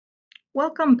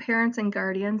Welcome parents and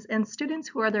guardians and students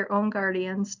who are their own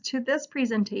guardians to this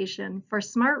presentation for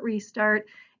Smart Restart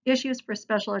Issues for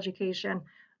Special Education.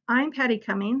 I'm Patty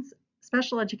Cummings,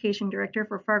 Special Education Director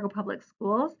for Fargo Public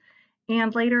Schools,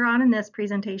 and later on in this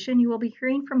presentation you will be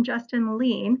hearing from Justin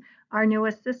Lean, our new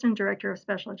Assistant Director of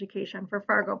Special Education for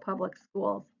Fargo Public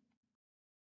Schools.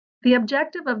 The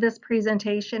objective of this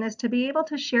presentation is to be able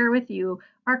to share with you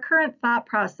our current thought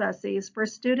processes for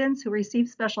students who receive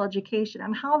special education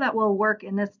and how that will work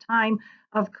in this time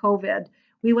of COVID.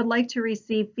 We would like to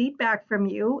receive feedback from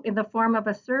you in the form of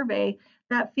a survey.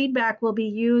 That feedback will be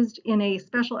used in a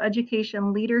special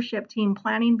education leadership team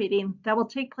planning meeting that will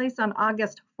take place on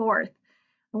August 4th.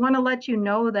 I want to let you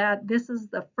know that this is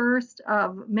the first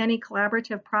of many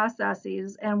collaborative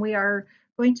processes, and we are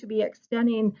going to be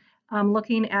extending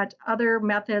looking at other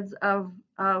methods of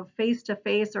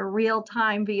face-to-face or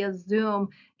real-time via Zoom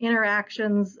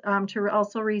interactions to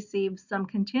also receive some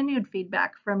continued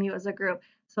feedback from you as a group.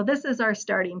 So this is our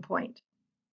starting point.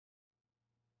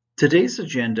 Today's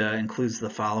agenda includes the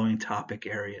following topic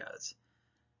areas.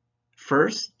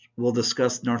 First, we'll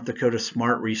discuss North Dakota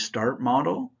Smart Restart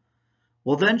model.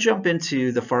 We'll then jump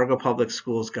into the Fargo Public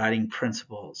Schools guiding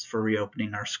principles for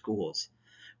reopening our schools,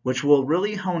 which will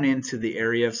really hone into the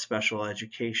area of special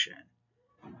education.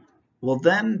 We'll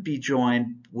then be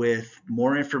joined with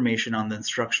more information on the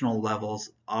instructional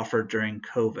levels offered during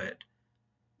COVID.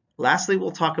 Lastly, we'll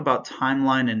talk about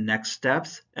timeline and next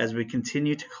steps as we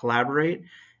continue to collaborate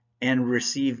and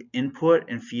receive input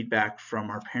and feedback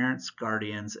from our parents,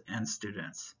 guardians, and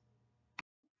students.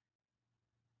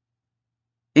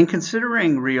 In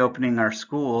considering reopening our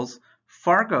schools,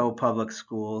 Fargo Public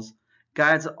Schools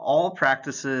guides all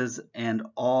practices and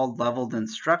all leveled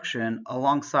instruction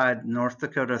alongside North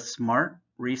Dakota Smart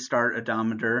Restart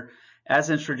Odometer as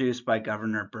introduced by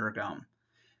Governor Burgum.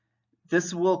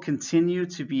 This will continue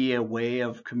to be a way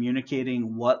of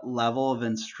communicating what level of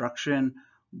instruction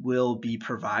will be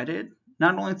provided,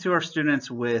 not only to our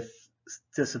students with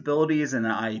disabilities and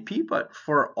an IEP, but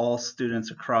for all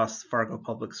students across Fargo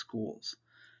Public Schools.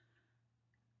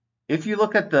 If you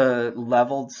look at the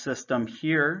leveled system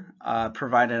here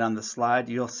provided on the slide,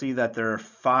 you'll see that there are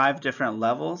 5 different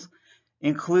levels,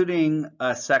 including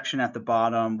a section at the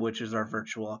bottom, which is our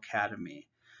virtual academy.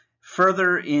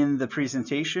 Further in the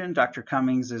presentation, Dr.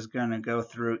 Cummings is going to go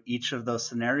through each of those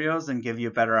scenarios and give you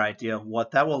a better idea of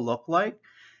what that will look like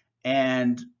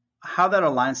and how that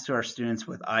aligns to our students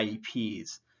with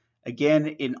IEPs. Again,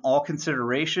 in all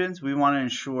considerations, we want to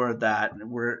ensure that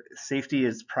safety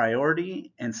is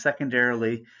priority, and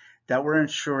secondarily, that we're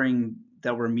ensuring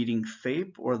that we're meeting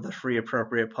FAPE, or the free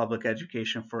appropriate public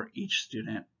education, for each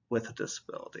student with a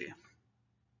disability.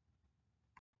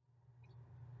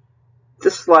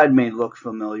 This slide may look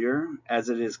familiar, as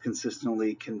it is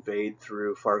consistently conveyed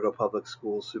through Fargo Public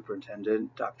Schools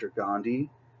Superintendent Dr. Gandhi.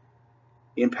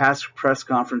 In past press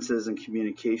conferences and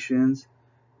communications,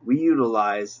 we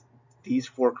utilize these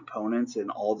 4 components in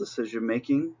all decision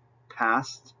making,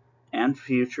 past and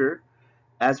future,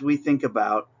 as we think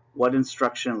about what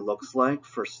instruction looks like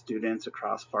for students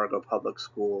across Fargo Public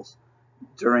Schools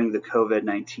during the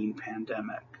COVID-19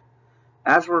 pandemic.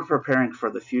 As we're preparing for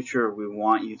the future, we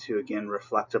want you to again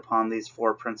reflect upon these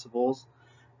 4 principles,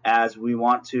 as we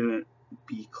want to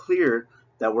be clear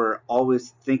that we're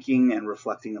always thinking and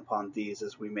reflecting upon these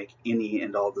as we make any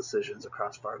and all decisions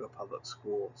across Fargo Public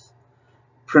Schools.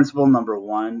 Principle number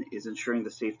 1 is ensuring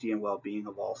the safety and well-being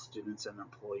of all students and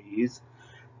employees.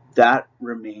 That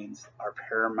remains our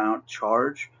paramount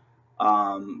charge,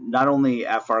 not only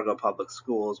at Fargo Public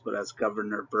Schools, but as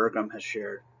Governor Burgum has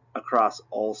shared, across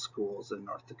all schools in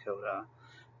North Dakota.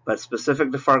 But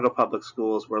specific to Fargo Public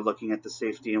Schools, we're looking at the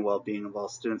safety and well-being of all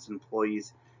students and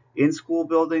employees in school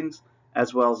buildings,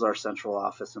 as well as our central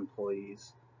office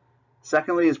employees.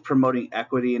 Secondly is promoting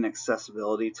equity and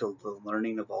accessibility to the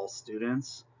learning of all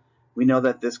students. We know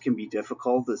that this can be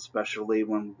difficult, especially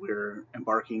when we're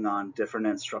embarking on different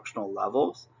instructional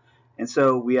levels. And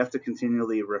so we have to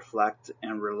continually reflect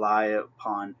and rely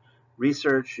upon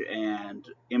research and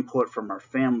input from our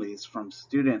families, from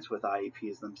students with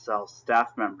IEPs themselves,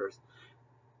 staff members,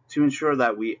 to ensure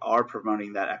that we are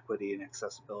promoting that equity and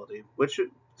accessibility, which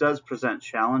does present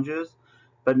challenges,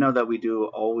 but know that we do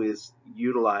always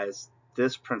utilize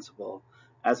this principle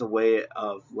as a way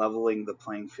of leveling the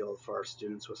playing field for our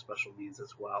students with special needs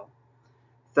as well.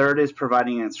 Third is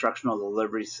providing instructional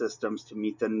delivery systems to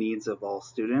meet the needs of all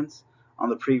students. On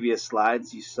the previous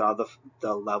slides, you saw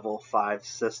the level 5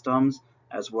 systems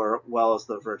as well as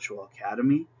the virtual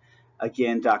academy.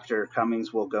 Again, Dr.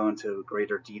 Cummings will go into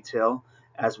greater detail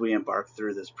as we embark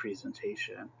through this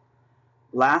presentation.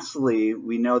 Lastly,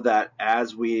 we know that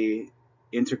as we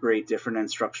integrate different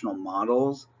instructional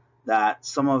models, that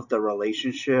some of the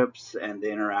relationships and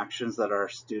the interactions that our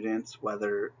students,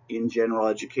 whether in general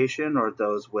education or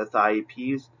those with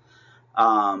IEPs,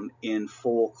 in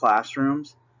full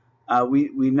classrooms,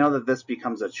 we know that this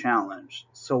becomes a challenge.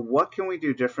 So what can we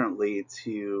do differently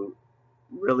to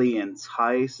really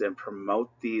entice and promote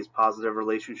these positive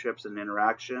relationships and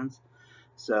interactions?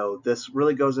 So this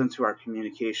really goes into our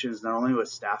communications, not only with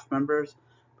staff members,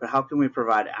 but how can we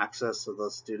provide access so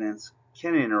those students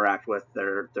can interact with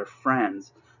their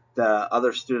friends, the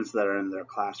other students that are in their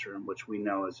classroom, which we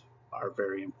know are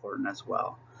very important as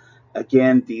well.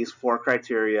 Again, these 4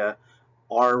 criteria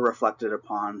are reflected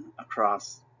upon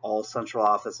across all central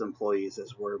office employees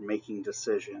as we're making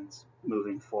decisions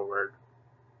moving forward.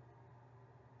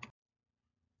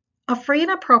 A free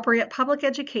and appropriate public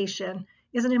education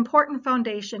is an important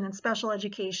foundation in special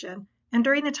education, and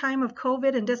during the time of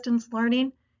COVID and distance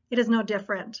learning, it is no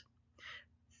different.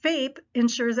 FAPE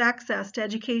ensures access to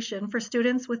education for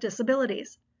students with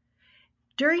disabilities.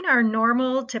 During our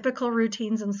normal, typical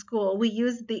routines in school, we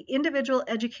use the Individual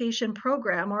Education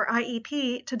Program, or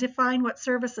IEP, to define what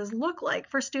services look like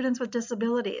for students with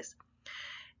disabilities.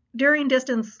 During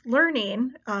distance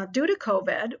learning, due to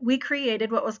COVID, we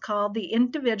created what was called the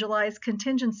Individualized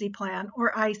Contingency Plan,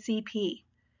 or ICP.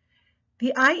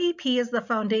 The IEP is the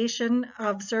foundation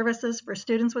of services for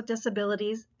students with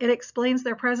disabilities. It explains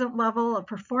their present level of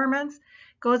performance,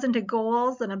 goes into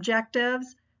goals and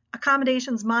objectives,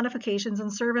 accommodations, modifications,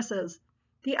 and services.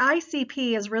 The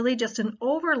ICP is really just an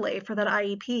overlay for that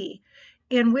IEP,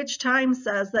 in which time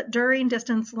says that during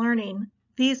distance learning,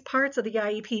 these parts of the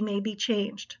IEP may be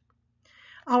changed.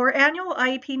 Our annual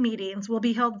IEP meetings will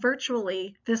be held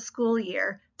virtually this school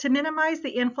year to minimize the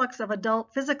influx of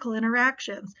adult physical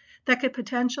interactions that could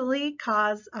potentially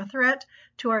cause a threat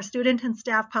to our student and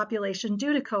staff population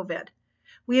due to COVID.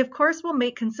 We, of course, will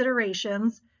make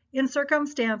considerations in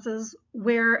circumstances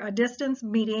where a distance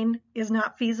meeting is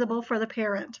not feasible for the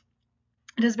parent.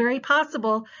 It is very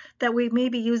possible that we may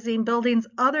be using buildings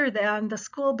other than the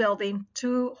school building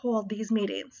to hold these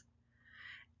meetings.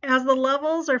 As the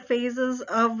levels or phases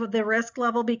of the risk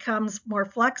level becomes more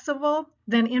flexible,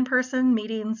 then in-person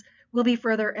meetings will be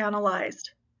further analyzed.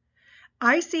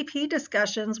 ICP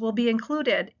discussions will be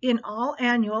included in all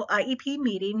annual IEP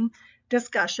meeting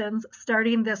discussions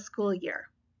starting this school year.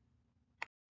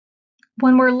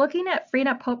 When we're looking at free and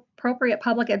appropriate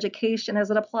public education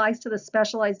as it applies to the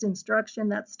specialized instruction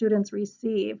that students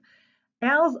receive,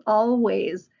 as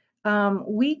always,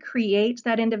 we create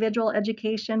that individual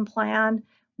education plan.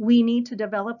 We need to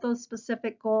develop those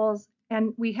specific goals,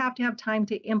 and we have to have time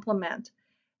to implement.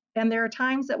 And there are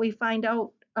times that we find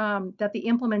out that the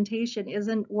implementation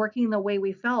isn't working the way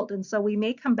we felt, and so we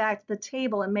may come back to the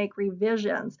table and make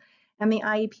revisions. And the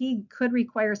IEP could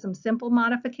require some simple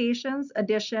modifications,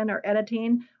 addition or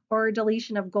editing, or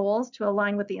deletion of goals to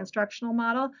align with the instructional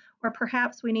model, or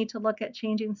perhaps we need to look at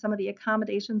changing some of the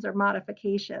accommodations or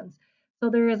modifications.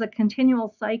 So there is a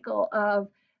continual cycle of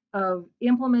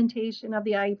implementation of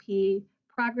the IEP,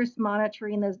 progress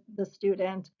monitoring the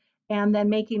student, and then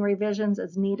making revisions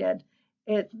as needed.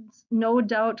 It's no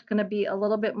doubt going to be a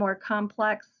little bit more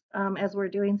complex as we're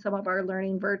doing some of our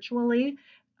learning virtually,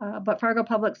 but Fargo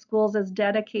Public Schools is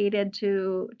dedicated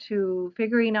to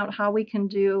figuring out how we can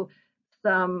do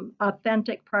some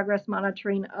authentic progress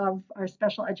monitoring of our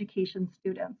special education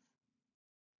students.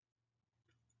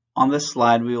 On this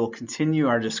slide, we will continue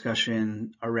our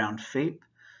discussion around FAPE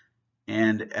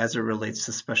and as it relates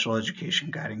to special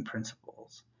education guiding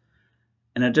principles.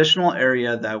 An additional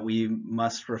area that we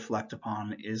must reflect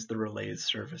upon is the related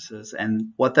services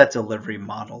and what that delivery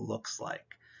model looks like.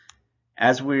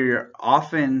 As we're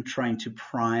often trying to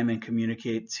prime and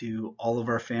communicate to all of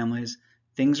our families,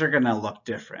 things are going to look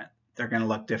different. They're going to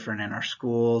look different in our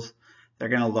schools. They're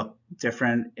going to look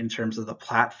different in terms of the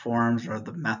platforms or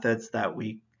the methods that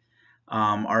we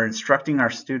are instructing our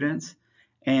students.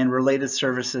 And related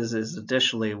services is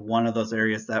additionally one of those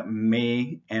areas that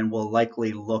may and will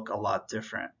likely look a lot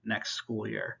different next school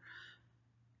year.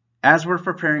 As we're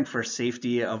preparing for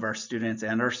safety of our students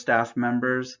and our staff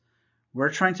members, we're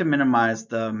trying to minimize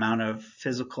the amount of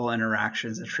physical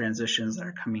interactions and transitions that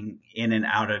are coming in and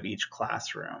out of each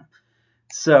classroom.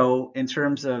 So in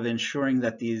terms of ensuring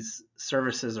that these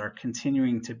services are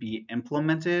continuing to be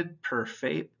implemented per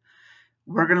FAPE,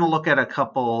 we're going to look at a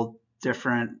couple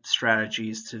different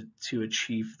strategies to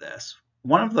achieve this.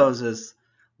 One of those is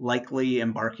likely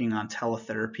embarking on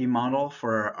teletherapy model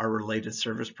for our related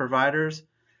service providers.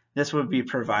 This would be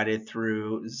provided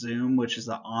through Zoom, which is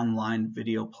an online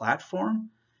video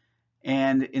platform.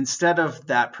 And instead of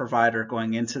that provider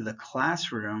going into the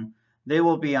classroom, They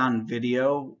will be on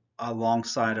video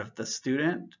alongside of the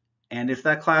student. And if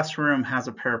that classroom has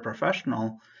a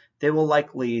paraprofessional, they will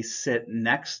likely sit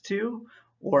next to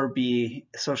or be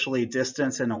socially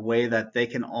distanced in a way that they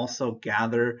can also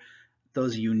gather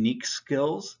those unique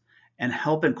skills and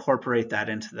help incorporate that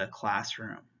into the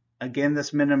classroom. Again,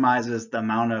 this minimizes the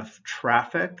amount of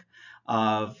traffic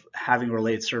of having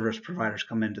related service providers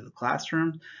come into the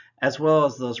classroom, as well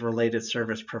as those related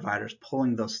service providers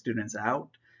pulling those students out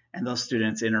and those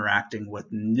students interacting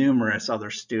with numerous other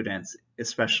students,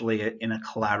 especially in a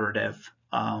collaborative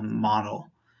model.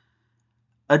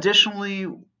 Additionally,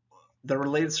 the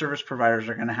related service providers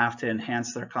are going to have to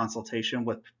enhance their consultation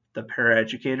with the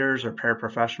paraeducators or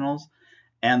paraprofessionals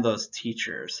and those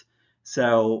teachers.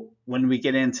 So when we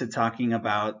get into talking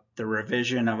about the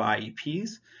revision of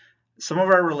IEPs, some of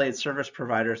our related service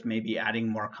providers may be adding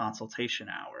more consultation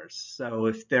hours. So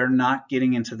if they're not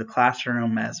getting into the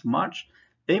classroom as much,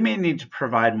 they may need to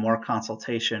provide more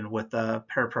consultation with the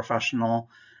paraprofessional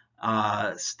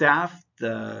staff,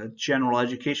 the general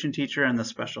education teacher, and the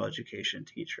special education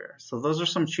teacher. So those are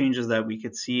some changes that we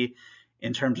could see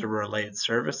in terms of related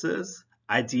services.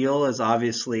 Ideal is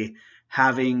obviously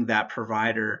having that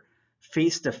provider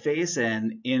face-to-face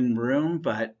and in room,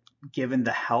 but given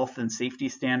the health and safety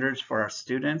standards for our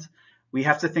students, we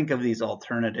have to think of these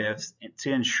alternatives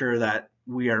to ensure that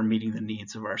we are meeting the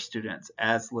needs of our students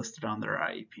as listed on their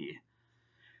IEP.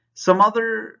 Some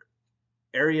other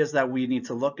areas that we need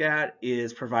to look at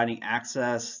is providing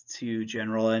access to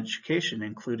general education,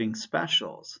 including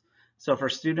specials. So for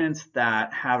students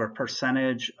that have a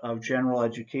percentage of general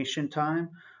education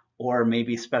time or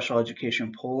maybe special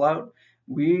education pullout,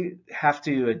 we have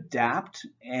to adapt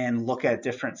and look at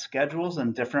different schedules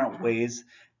and different ways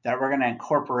that we're going to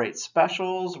incorporate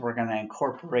specials. We're going to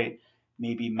incorporate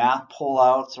maybe math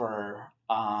pullouts or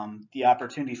the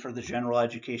opportunity for the general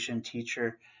education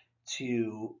teacher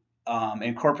to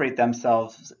incorporate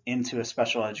themselves into a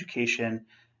special education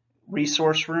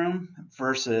resource room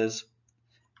versus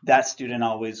that student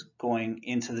always going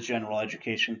into the general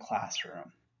education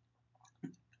classroom.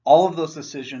 All of those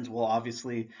decisions will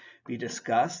obviously be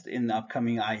discussed in the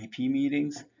upcoming IEP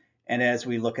meetings and as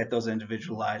we look at those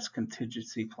individualized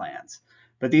contingency plans.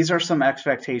 But these are some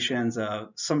expectations of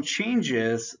some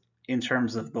changes in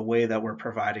terms of the way that we're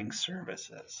providing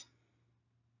services.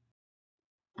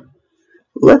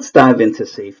 Let's dive into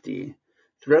safety.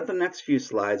 Throughout the next few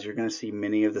slides, you're going to see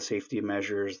many of the safety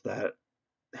measures that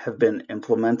have been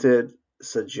implemented,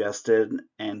 suggested,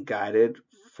 and guided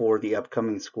for the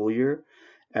upcoming school year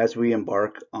as we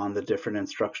embark on the different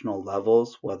instructional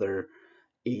levels, whether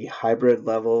a hybrid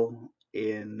level,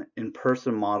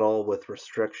 in-person model with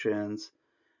restrictions,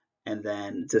 and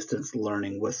then distance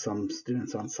learning with some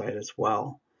students on site as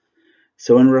well.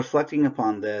 So in reflecting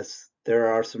upon this,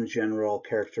 there are some general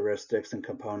characteristics and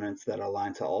components that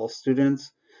align to all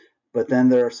students, but then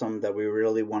there are some that we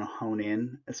really want to hone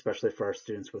in, especially for our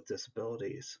students with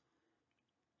disabilities.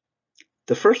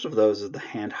 The first of those is the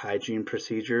hand hygiene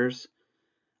procedures.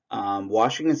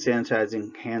 Washing and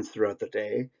sanitizing hands throughout the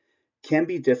day can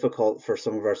be difficult for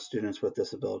some of our students with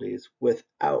disabilities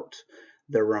without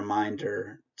the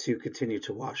reminder to continue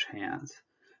to wash hands.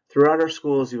 Throughout our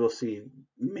schools, you will see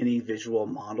many visual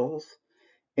models.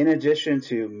 In addition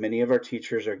to, many of our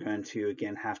teachers are going to,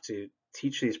 again, have to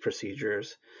teach these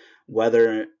procedures,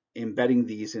 whether embedding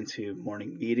these into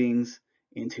morning meetings,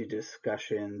 into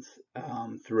discussions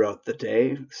throughout the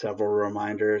day, several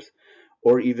reminders,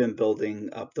 or even building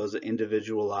up those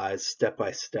individualized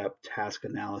step-by-step task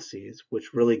analyses,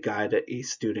 which really guide a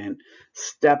student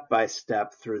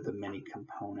step-by-step through the many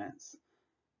components.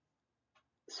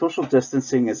 Social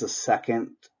distancing is a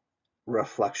second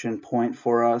reflection point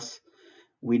for us.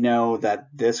 We know that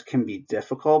this can be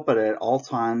difficult, but at all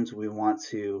times we want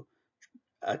to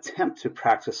attempt to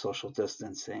practice social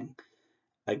distancing.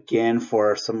 Again,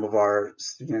 for some of our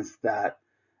students that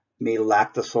may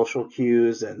lack the social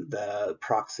cues and the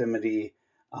proximity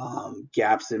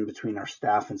gaps in between our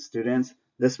staff and students,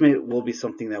 this will be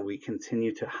something that we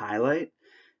continue to highlight,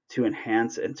 to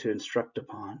enhance, and to instruct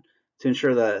upon to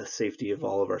ensure the safety of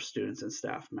all of our students and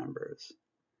staff members.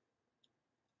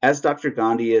 As Dr.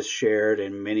 Gandhi has shared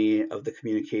in many of the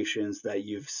communications that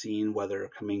you've seen, whether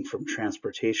coming from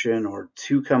transportation or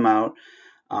to come out,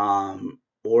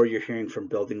 or you're hearing from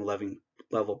building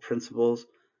level principals,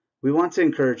 we want to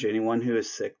encourage anyone who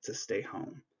is sick to stay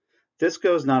home. This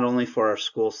goes not only for our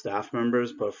school staff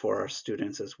members, but for our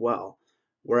students as well.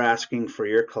 We're asking for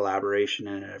your collaboration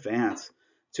in advance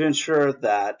to ensure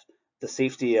that the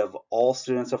safety of all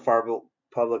students of Fargo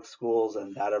Public Schools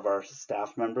and that of our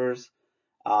staff members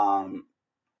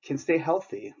can stay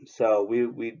healthy. So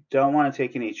we don't want to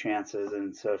take any chances.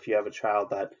 And so if you have a child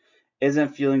that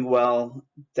isn't feeling well,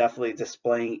 definitely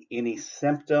displaying any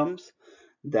symptoms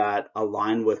that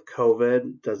align with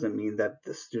COVID doesn't mean that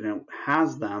the student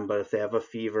has them, but if they have a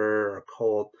fever or a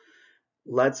cold,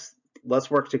 let's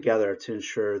let's work together to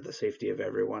ensure the safety of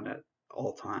everyone at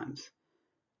all times.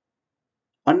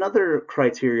 Another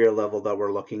criteria level that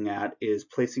we're looking at is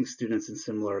placing students in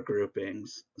similar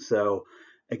groupings. So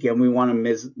again, we want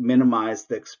to minimize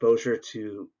the exposure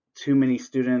to too many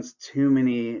students, too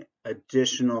many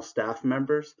additional staff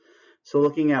members. So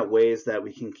looking at ways that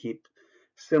we can keep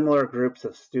similar groups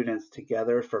of students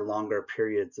together for longer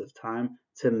periods of time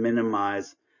to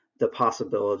minimize the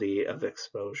possibility of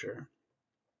exposure.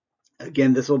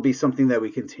 Again, this will be something that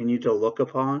we continue to look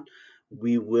upon.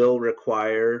 We will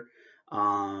require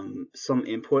some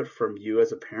input from you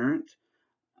as a parent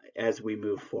as we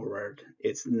move forward.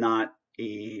 This is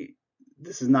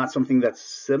not something that's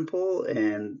simple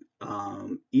and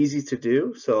easy to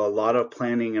do. So a lot of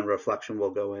planning and reflection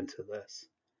will go into this.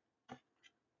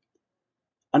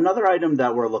 Another item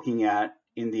that we're looking at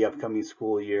in the upcoming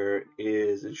school year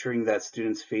is ensuring that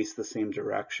students face the same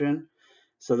direction.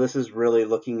 So this is really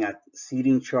looking at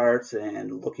seating charts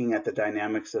and looking at the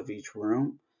dynamics of each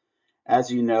room.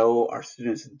 As you know, our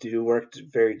students do work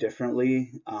very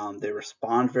differently. They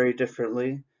respond very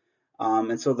differently.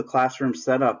 And so the classroom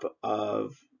setup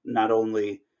of not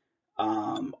only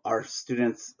our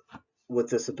students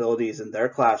with disabilities in their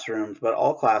classrooms, but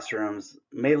all classrooms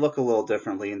may look a little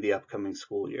differently in the upcoming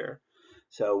school year.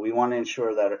 So we want to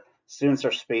ensure that students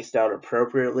are spaced out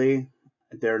appropriately.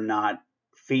 They're not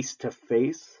face to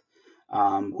face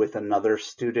with another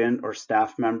student or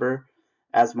staff member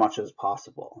as much as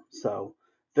possible. So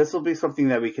this will be something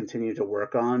that we continue to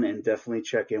work on, and definitely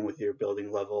check in with your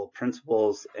building level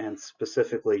principals and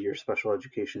specifically your special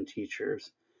education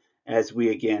teachers as we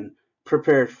again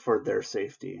prepare for their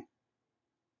safety.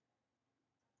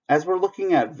 As we're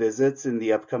looking at visits in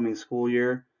the upcoming school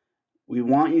year, we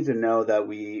want you to know that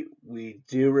we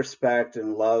do respect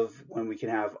and love when we can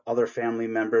have other family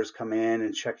members come in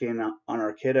and check in on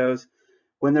our kiddos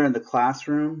when they're in the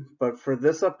classroom. But for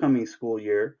this upcoming school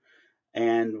year,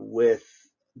 and with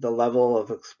the level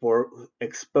of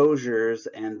exposures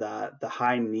and the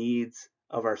high needs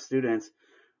of our students,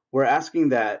 we're asking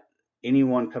that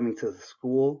anyone coming to the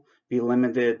school be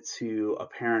limited to a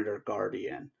parent or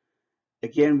guardian.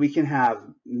 Again, we can have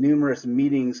numerous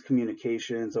meetings,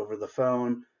 communications over the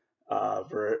phone,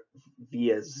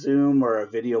 via Zoom or a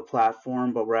video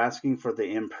platform, but we're asking for the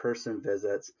in-person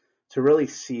visits to really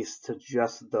cease to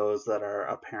just those that are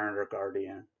a parent or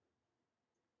guardian.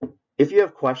 If you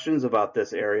have questions about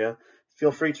this area,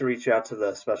 feel free to reach out to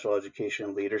the special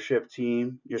education leadership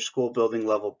team, your school building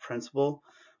level principal,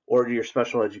 or to your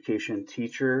special education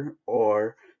teacher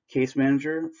or case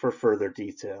manager for further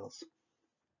details.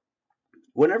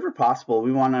 Whenever possible,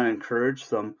 we want to encourage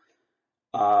some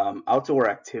outdoor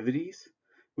activities.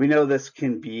 We know this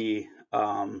can be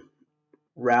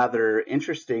rather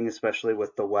interesting, especially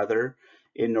with the weather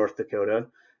in North Dakota,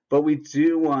 but we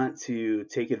do want to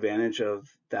take advantage of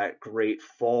that great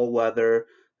fall weather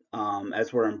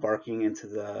as we're embarking into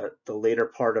the later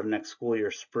part of next school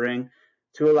year, spring,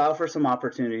 to allow for some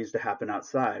opportunities to happen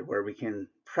outside where we can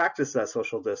practice that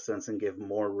social distance and give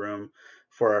more room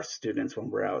for our students when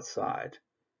we're outside.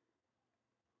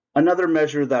 Another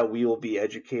measure that we will be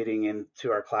educating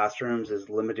into our classrooms is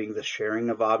limiting the sharing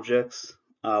of objects,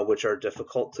 which are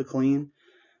difficult to clean.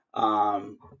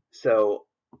 So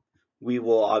we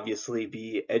will obviously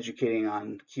be educating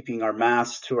on keeping our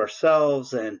masks to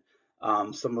ourselves and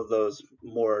some of those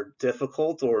more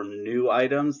difficult or new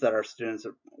items that our students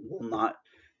will not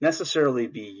necessarily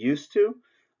be used to.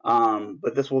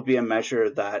 But this will be a measure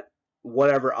that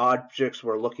whatever objects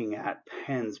we're looking at,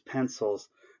 pens, pencils,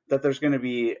 that there's going to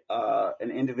be an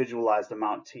individualized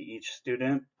amount to each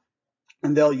student,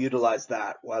 and they'll utilize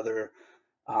that, whether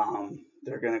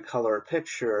they're going to color a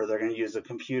picture, they're going to use a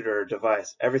computer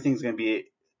device. Everything's going to be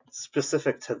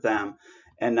specific to them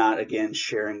and not, again,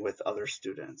 sharing with other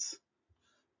students.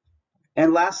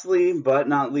 And lastly, but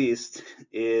not least,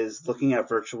 is looking at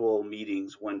virtual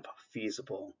meetings when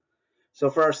feasible. So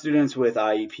for our students with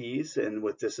IEPs and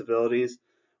with disabilities,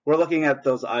 we're looking at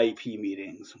those IEP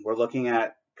meetings. We're looking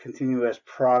at continuous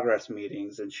progress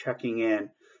meetings and checking in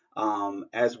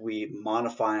as we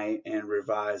modify and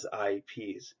revise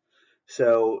IEPs.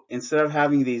 So instead of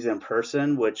having these in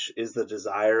person, which is the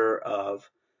desire of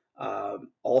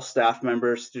all staff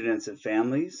members, students, and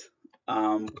families,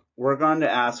 we're going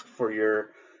to ask for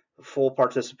your full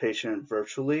participation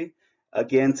virtually,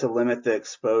 again, to limit the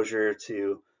exposure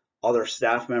to other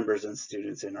staff members and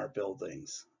students in our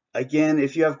buildings. Again,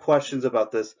 if you have questions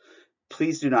about this,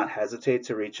 please do not hesitate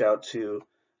to reach out to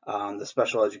the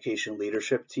special education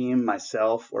leadership team,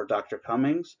 myself, or Dr.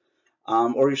 Cummings,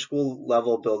 or your school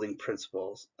level building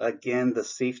principals. Again, the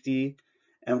safety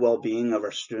and well-being of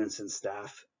our students and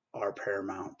staff are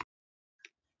paramount.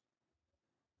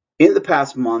 In the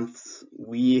past months,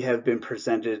 we have been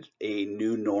presented a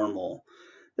new normal.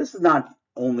 This is not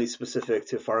only specific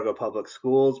to Fargo Public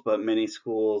Schools, but many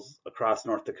schools across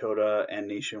North Dakota and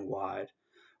nationwide.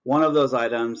 One of those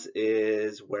items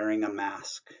is wearing a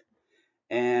mask.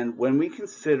 And when we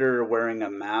consider wearing a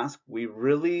mask, we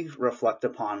really reflect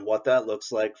upon what that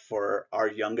looks like for our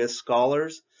youngest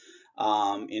scholars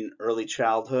in early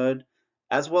childhood,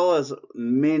 as well as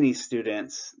many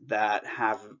students that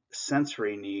have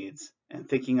sensory needs, and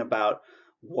thinking about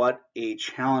what a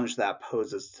challenge that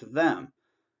poses to them.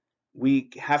 We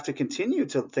have to continue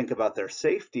to think about their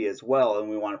safety as well, and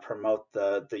we want to promote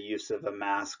the use of a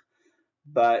mask,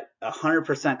 but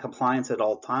 100% compliance at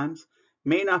all times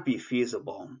may not be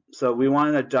feasible. So we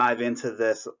wanted to dive into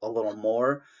this a little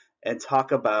more and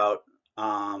talk about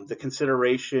the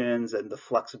considerations and the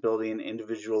flexibility and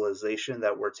individualization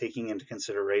that we're taking into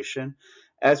consideration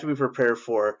as we prepare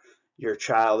for your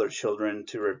child or children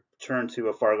to return to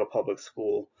a Fargo Public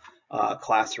School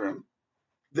classroom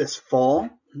this fall.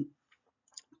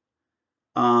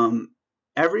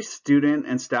 Every student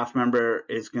and staff member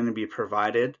is going to be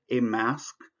provided a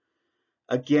mask.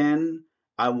 Again,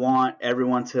 I want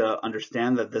everyone to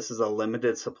understand that this is a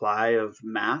limited supply of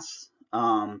masks.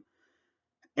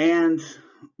 And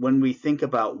when we think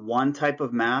about one type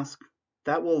of mask,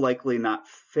 that will likely not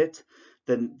fit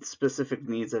the specific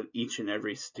needs of each and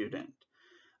every student.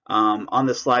 On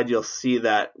the slide, you'll see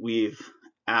that we've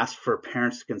asked for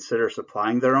parents to consider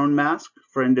supplying their own mask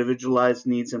for individualized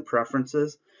needs and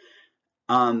preferences.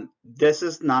 This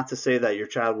is not to say that your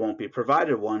child won't be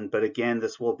provided one, but again,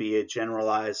 this will be a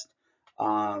generalized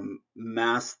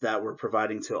mask that we're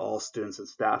providing to all students and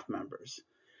staff members.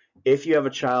 If you have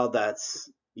a child that's,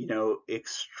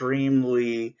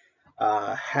 extremely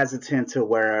hesitant to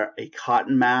wear a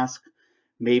cotton mask,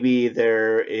 maybe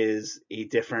there is a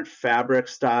different fabric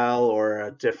style or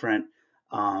a different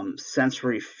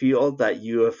sensory field that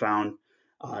you have found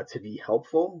to be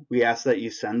helpful, we ask that you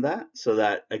send that so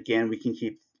that, again, we can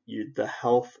keep the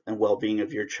health and well-being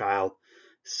of your child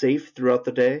safe throughout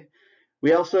the day.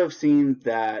 We also have seen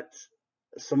that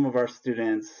some of our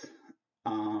students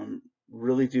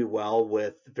really do well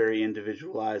with very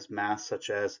individualized masks, such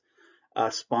as a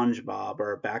SpongeBob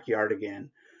or a Backyardigan,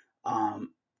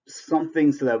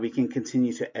 something so that we can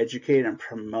continue to educate and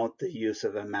promote the use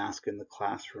of a mask in the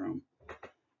classroom.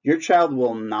 Your child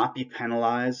will not be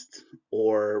penalized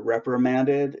or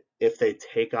reprimanded if they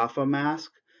take off a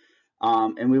mask,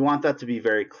 and we want that to be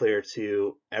very clear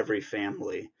to every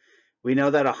family. We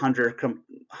know that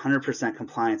 100%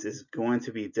 compliance is going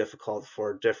to be difficult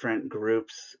for different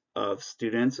groups of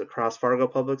students across Fargo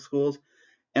Public Schools,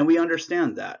 and we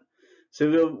understand that.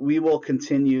 So we will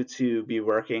continue to be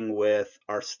working with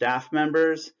our staff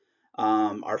members,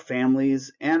 our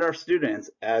families, and our students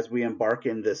as we embark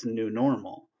in this new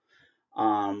normal.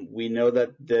 We know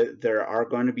that there are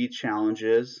going to be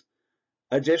challenges.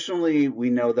 Additionally, we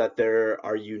know that there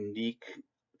are unique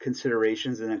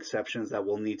considerations and exceptions that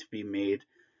will need to be made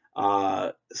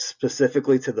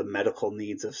specifically to the medical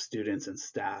needs of students and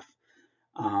staff.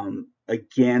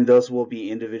 Again, those will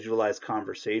be individualized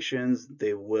conversations.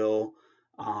 They will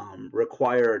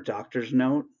require a doctor's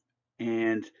note,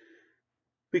 and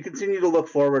we continue to look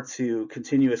forward to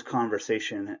continuous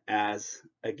conversation as,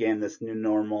 again, this new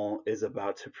normal is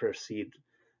about to proceed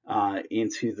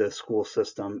into the school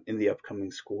system in the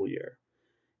upcoming school year.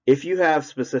 If you have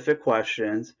specific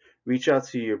questions, reach out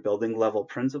to your building level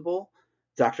principal,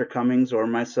 Dr. Cummings, or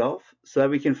myself, so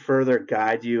that we can further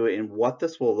guide you in what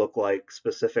this will look like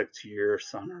specific to your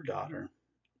son or daughter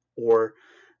or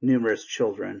numerous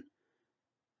children.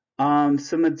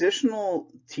 Some additional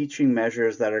teaching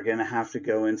measures that are going to have to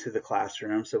go into the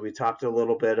classroom. So we talked a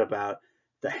little bit about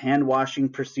the hand washing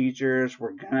procedures.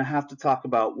 We're going to have to talk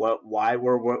about why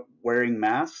we're wearing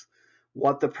masks,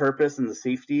 what the purpose and the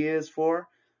safety is for,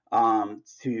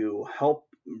 to help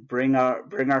bring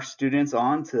our students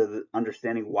on to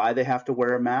understanding why they have to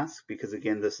wear a mask, because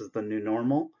again, this is the new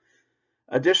normal.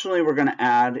 Additionally, we're going to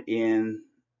add in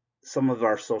some of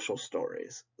our social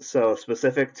stories. So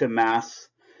specific to masks,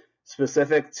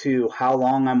 specific to how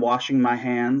long I'm washing my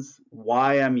hands,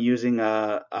 why I'm using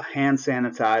a hand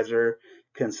sanitizer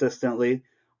consistently,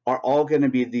 are all going to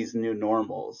be these new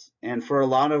normals. And for a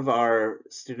lot of our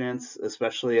students,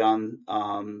 especially on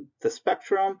the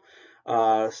spectrum,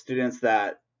 students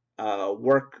that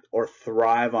work or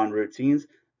thrive on routines,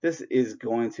 this is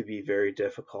going to be very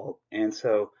difficult. And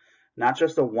so, not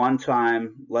just a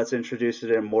one-time, let's introduce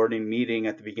it in a morning meeting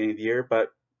at the beginning of the year, but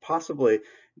possibly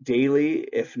daily,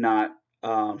 if not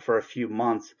for a few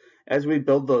months, as we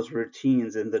build those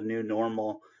routines in the new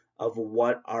normal of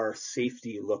what our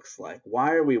safety looks like.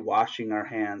 Why are we washing our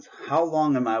hands? How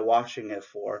long am I washing it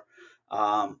for?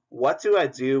 What do I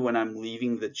do when I'm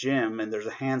leaving the gym and there's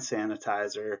a hand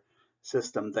sanitizer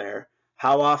system there?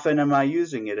 How often am I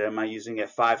using it? Am I using it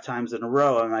 5 times in a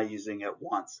row? Am I using it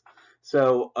once?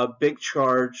 So a big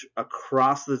charge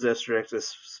across the district, is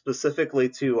specifically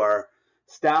to our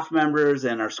staff members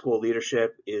and our school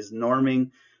leadership, is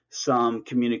norming some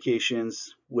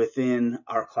communications within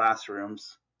our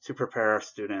classrooms to prepare our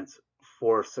students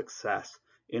for success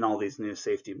in all these new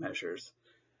safety measures.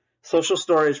 Social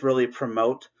stories really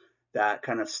promote that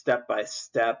kind of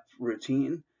step-by-step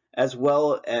routine, as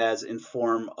well as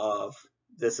inform of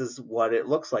this is what it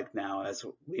looks like now as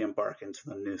we embark into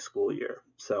the new school year.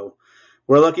 So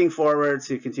we're looking forward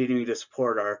to continuing to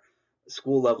support our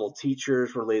school level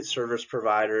teachers, related service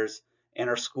providers, and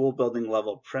our school building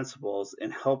level principals in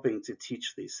helping to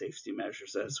teach these safety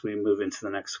measures as we move into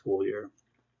the next school year.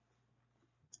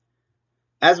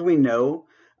 As we know,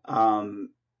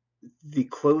 the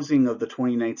closing of the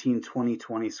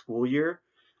 2019-2020 school year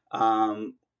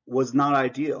was not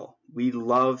ideal. We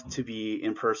love to be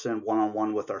in person,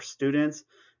 one-on-one with our students,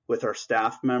 with our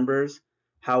staff members.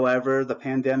 However, the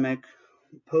pandemic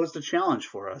posed a challenge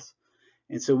for us.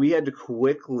 And so we had to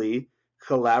quickly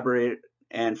collaborate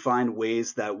and find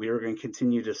ways that we were going to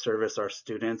continue to service our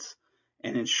students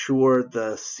and ensure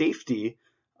the safety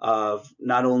of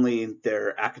not only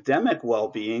their academic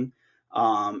well-being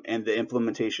and the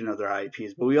implementation of their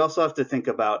IEPs, but we also have to think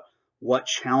about what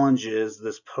challenges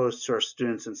this posed to our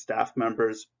students and staff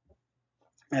members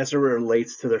as it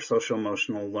relates to their social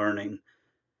emotional learning.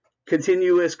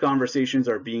 Continuous conversations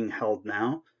are being held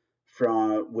now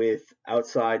with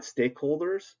outside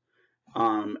stakeholders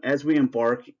as we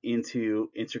embark into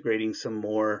integrating some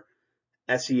more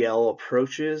SEL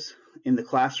approaches in the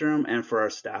classroom and for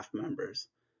our staff members.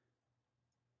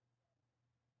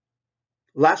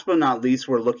 Last but not least,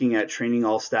 we're looking at training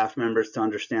all staff members to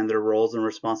understand their roles and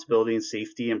responsibility in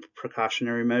safety and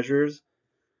precautionary measures.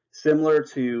 Similar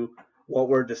to what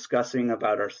we're discussing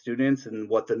about our students and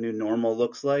what the new normal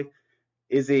looks like,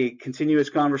 is a continuous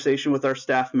conversation with our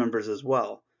staff members as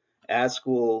well. As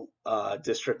school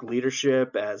district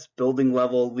leadership, as building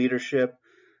level leadership,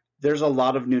 there's a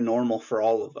lot of new normal for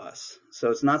all of us.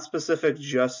 So it's not specific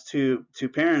just to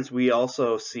parents. We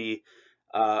also see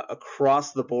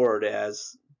across the board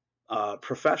as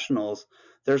professionals,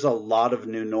 there's a lot of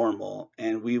new normal,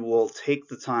 and we will take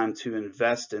the time to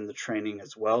invest in the training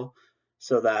as well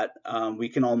so that we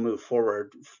can all move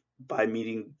forward by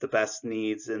meeting the best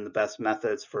needs and the best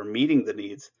methods for meeting the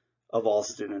needs of all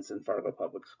students in Fargo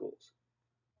Public Schools.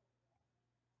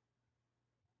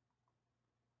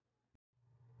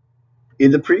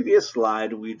 In the previous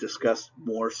slide, we discussed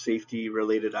more safety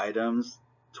related items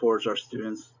towards our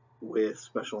students with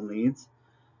special needs,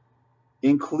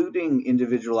 including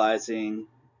individualizing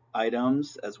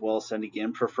items as well as sending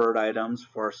in preferred items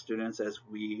for our students as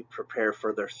we prepare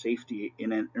for their safety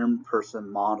in an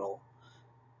in-person model.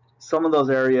 Some of those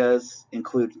areas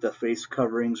include the face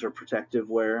coverings or protective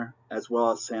wear, as well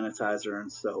as sanitizer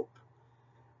and soap.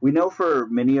 We know for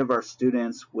many of our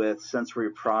students with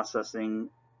sensory processing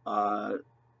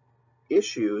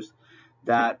issues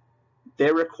that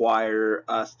they require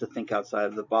us to think outside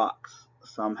of the box.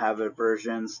 Some have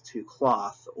aversions to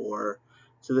cloth or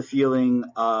to the feeling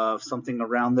of something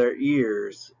around their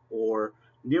ears or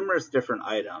numerous different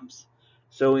items.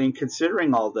 So in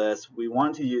considering all this, we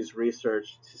want to use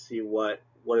research to see what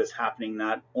is happening,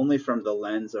 not only from the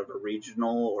lens of a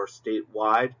regional or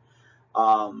statewide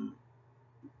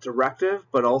directive,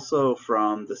 but also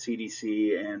from the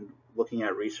CDC and looking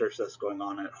at research that's going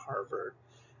on at Harvard.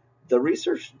 The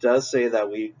research does say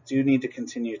that we do need to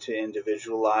continue to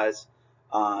individualize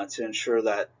to ensure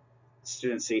that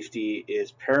student safety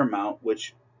is paramount,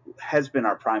 which has been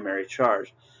our primary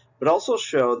charge, but also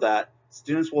show that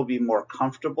students will be more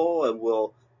comfortable and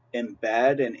will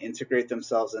embed and integrate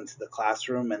themselves into the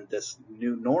classroom and this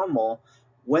new normal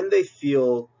when they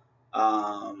feel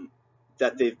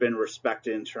that they've been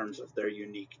respected in terms of their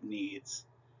unique needs.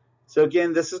 So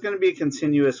again, this is going to be a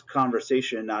continuous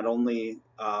conversation, not only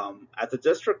at the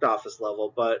district office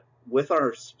level, but with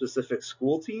our specific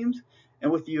school teams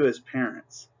and with you as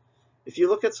parents. If you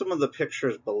look at some of the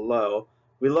pictures below,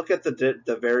 we look at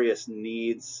the various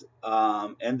needs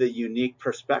and the unique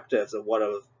perspectives of what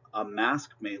a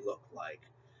mask may look like.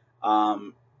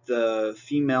 The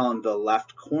female in the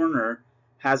left corner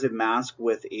has a mask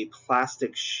with a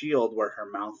plastic shield where her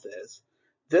mouth is.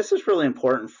 This is really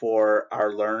important for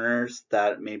our learners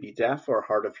that may be deaf or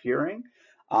hard of hearing,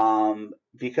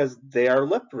 because they are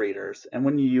lip readers. And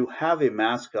when you have a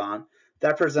mask on,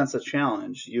 that presents a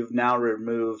challenge. You've now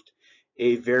removed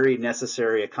a very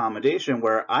necessary accommodation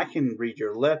where I can read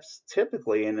your lips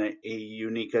typically in a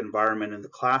unique environment in the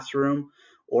classroom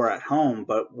or at home,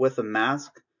 but with a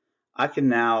mask, I can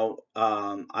now,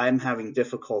 I'm having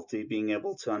difficulty being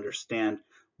able to understand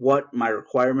what my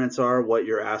requirements are, what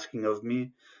you're asking of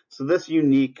me. So this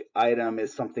unique item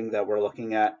is something that we're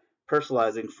looking at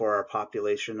personalizing for our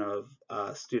population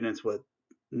of students with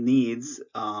needs,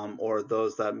 or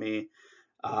those that may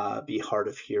be hard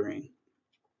of hearing.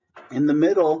 In the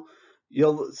middle,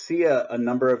 you'll see a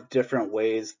number of different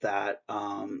ways that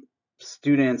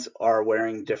students are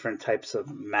wearing different types of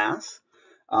masks.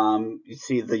 You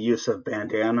see the use of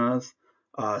bandanas.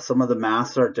 Some of the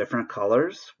masks are different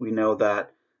colors. We know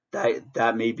that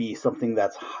may be something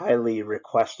that's highly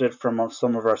requested from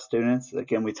some of our students.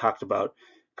 Again, we talked about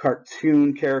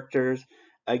cartoon characters.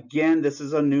 Again, this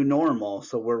is a new normal,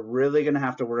 so we're really going to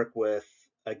have to work with,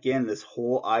 again, this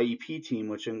whole IEP team,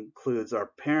 which includes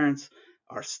our parents,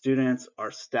 our students,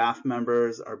 our staff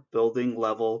members, our building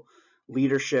level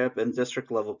leadership and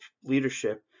district level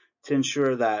leadership, to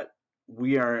ensure that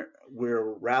we're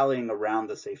rallying around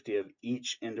the safety of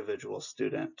each individual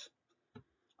student.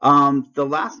 The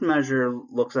last measure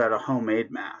looks at a homemade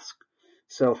mask.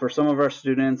 So for some of our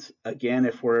students, again,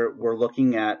 if we're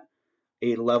looking at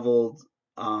a leveled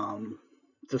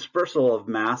dispersal of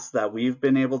masks that we've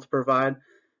been able to provide,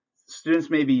 students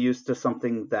may be used to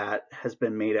something that has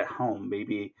been made at home,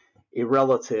 maybe a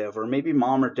relative, or maybe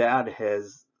mom or dad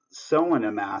has sewn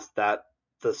a mask that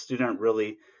the student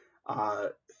really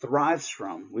thrives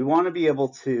from. We want to be able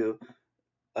to,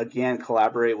 again,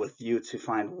 collaborate with you to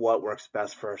find what works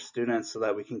best for our students so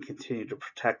that we can continue to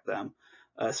protect them,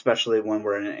 especially when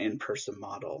we're in an in-person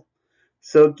model.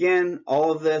 So again,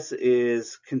 all of this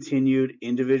is continued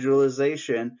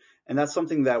individualization, and that's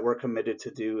something that we're committed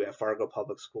to do at Fargo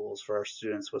Public Schools for our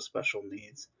students with special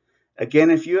needs. Again,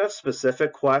 if you have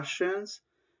specific questions,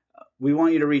 we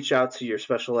want you to reach out to your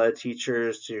special ed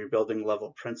teachers, to your building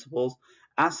level principals.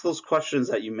 Ask those questions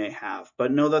that you may have,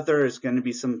 but know that there is going to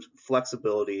be some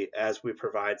flexibility as we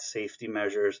provide safety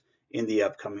measures in the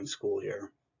upcoming school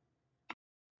year.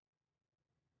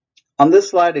 On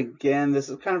this slide, again, this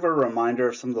is kind of a reminder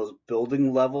of some of those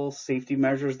building level safety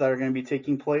measures that are going to be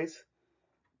taking place.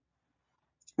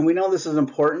 And we know this is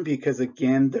important because,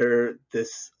 again,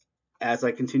 this, as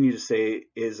I continue to say,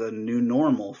 is a new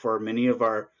normal for many of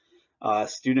our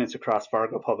students across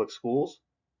Fargo Public Schools,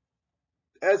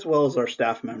 as well as our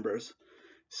staff members.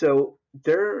 So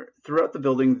throughout the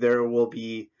building, there will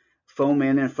be foam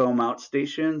in and foam out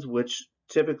stations, which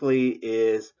typically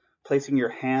is placing your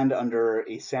hand under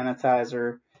a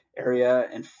sanitizer area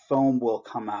and foam will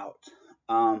come out.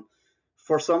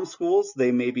 For some schools,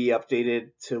 they may be updated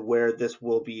to where this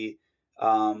will be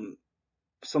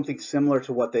something similar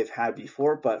to what they've had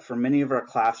before, but for many of our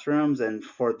classrooms and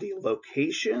for the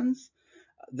locations,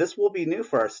 this will be new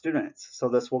for our students. So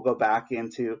this will go back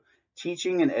into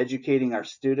teaching and educating our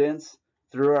students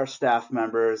through our staff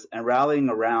members and rallying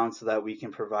around so that we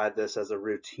can provide this as a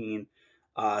routine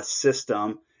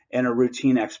system and a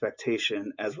routine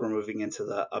expectation as we're moving into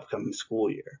the upcoming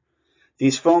school year.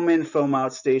 These foam in, foam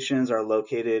out stations are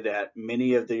located at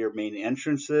many of your main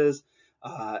entrances.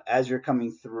 As you're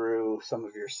coming through some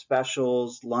of your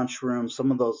specials, lunchroom,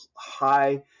 some of those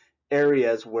high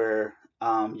areas where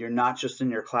you're not just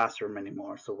in your classroom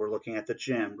anymore. So we're looking at the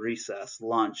gym, recess,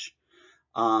 lunch,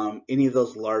 any of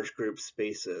those large group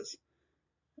spaces.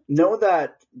 Know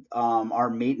that our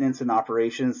maintenance and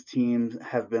operations teams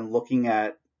have been looking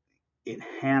at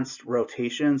enhanced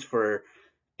rotations for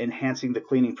enhancing the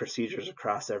cleaning procedures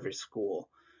across every school.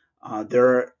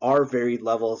 There are varied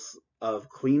levels of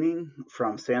cleaning,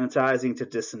 from sanitizing to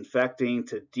disinfecting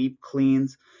to deep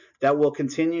cleans, that will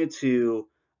continue to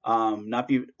not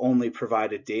be only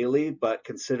provided daily, but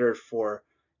considered for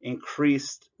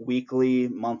increased weekly,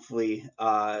 monthly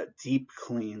deep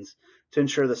cleans to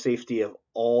ensure the safety of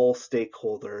all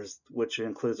stakeholders, which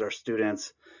includes our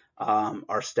students,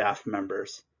 our staff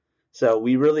members. So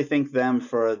we really thank them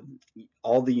for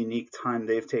all the unique time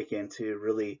they've taken to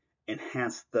really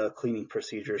enhance the cleaning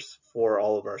procedures for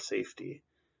all of our safety.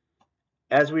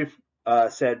 As we've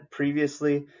said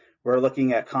previously, we're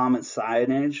looking at common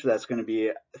signage that's going to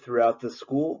be throughout the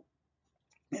school.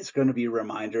 It's going to be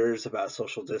reminders about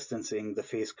social distancing, the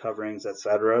face coverings,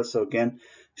 etc. So again,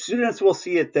 students will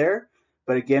see it there,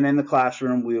 but again, in the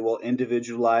classroom, we will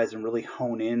individualize and really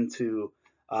hone in to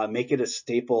make it a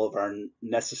staple of our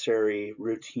necessary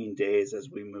routine days as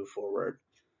we move forward.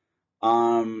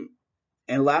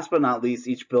 And last but not least,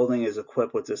 each building is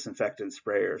equipped with disinfectant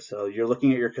sprayers. So you're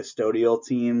looking at your custodial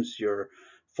teams, your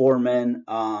foremen.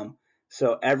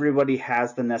 So everybody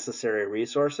has the necessary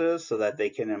resources so that they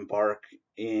can embark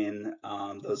in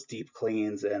those deep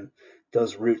cleans and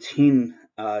those routine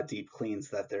deep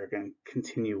cleans that they're going to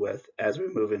continue with as we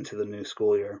move into the new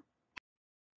school year.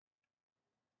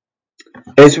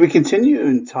 As we continue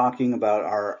in talking about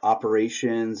our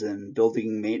operations and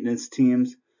building maintenance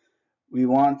teams, we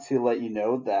want to let you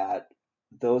know that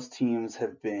those teams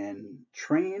have been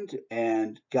trained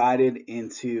and guided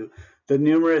into the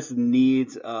numerous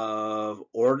needs of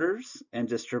orders and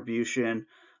distribution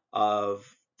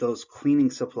of those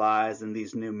cleaning supplies and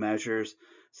these new measures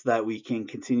so that we can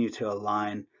continue to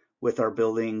align with our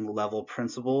building level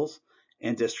principals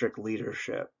and district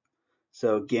leadership.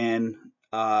 So again,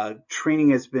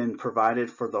 training has been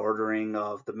provided for the ordering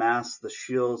of the masks, the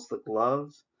shields, the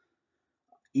gloves.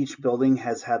 Each building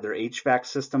has had their HVAC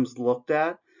systems looked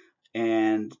at,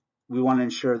 and we want to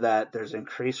ensure that there's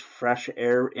increased fresh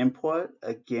air input.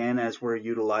 Again, as we're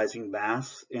utilizing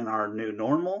masks in our new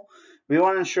normal, we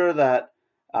want to ensure that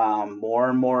more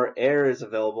and more air is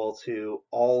available to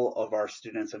all of our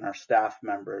students and our staff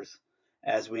members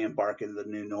as we embark in the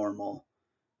new normal.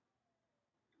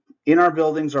 In our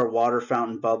buildings, our water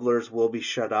fountain bubblers will be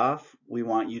shut off. We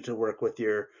want you to work with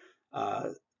your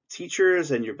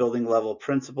teachers and your building level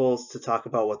principals to talk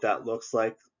about what that looks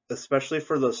like, especially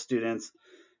for those students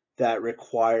that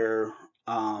require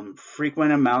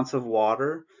frequent amounts of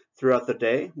water throughout the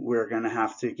day. We're going to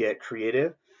have to get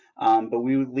creative, but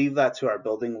we would leave that to our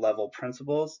building level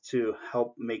principals to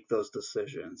help make those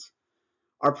decisions.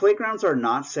 Our playgrounds are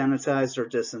not sanitized or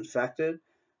disinfected.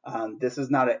 This is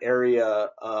not an area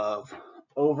of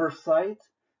oversight,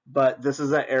 but this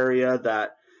is an area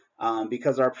that,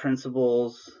 because our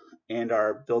principals and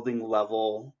our building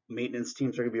level maintenance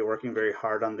teams are going to be working very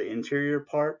hard on the interior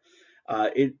part,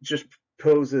 it just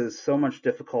poses so much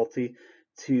difficulty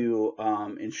to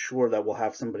ensure that we'll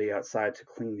have somebody outside to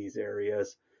clean these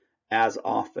areas as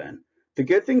often. The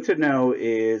good thing to know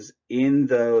is in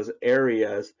those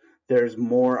areas, there's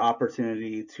more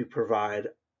opportunity to provide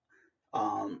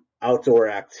outdoor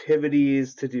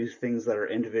activities, to do things that are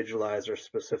individualized or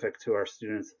specific to our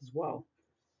students as well.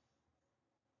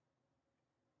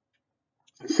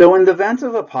 So in the event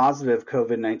of a positive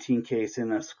COVID-19 case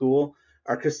in a school,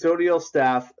 our custodial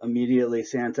staff immediately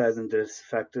sanitize and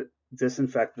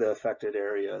disinfect the affected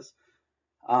areas.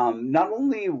 Not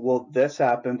only will this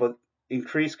happen, but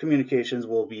increased communications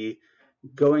will be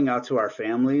going out to our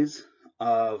families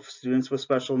of students with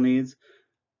special needs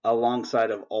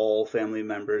alongside of all family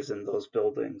members in those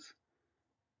buildings.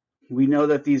 We know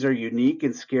that these are unique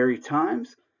and scary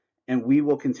times, and we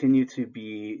will continue to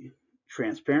be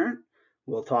transparent.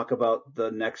 We'll talk about the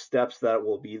next steps that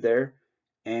will be there.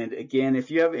 And again,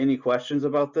 if you have any questions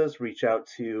about this, reach out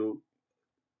to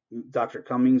Dr.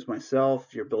 Cummings,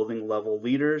 myself, your building level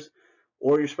leaders,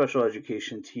 or your special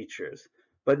education teachers.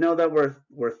 But know that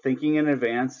we're thinking in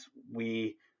advance.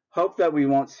 We hope that we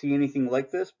won't see anything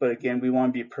like this, but again, we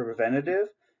want to be preventative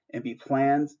and be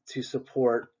planned to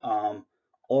support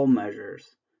all measures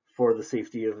for the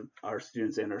safety of our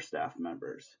students and our staff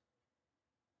members.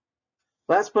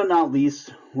 Last but not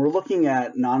least, we're looking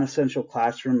at non-essential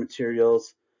classroom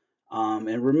materials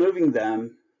and removing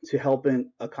them to help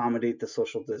accommodate the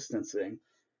social distancing.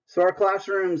 So our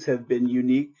classrooms have been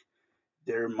unique.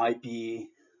 There might be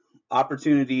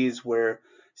opportunities where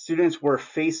students were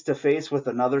face to face with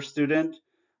another student.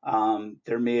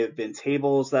 There may have been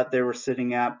tables that they were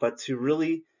sitting at, but to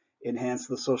really enhance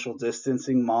the social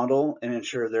distancing model and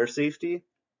ensure their safety,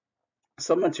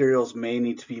 some materials may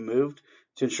need to be moved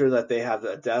to ensure that they have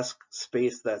a desk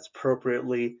space that's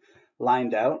appropriately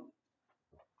lined out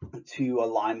to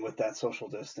align with that social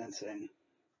distancing.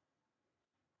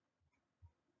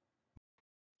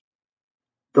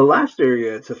 The last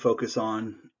area to focus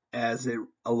on as it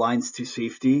aligns to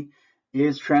safety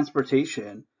is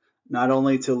transportation. Not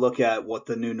only to look at what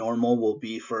the new normal will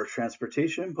be for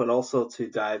transportation, but also to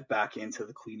dive back into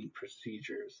the cleaning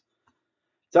procedures.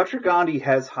 Dr. Gandhi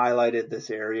has highlighted this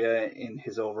area in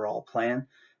his overall plan,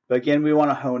 but again, we want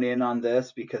to hone in on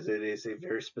this because it is a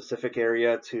very specific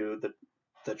area to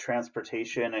the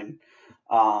transportation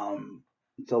and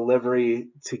delivery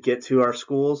to get to our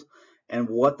schools and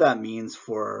what that means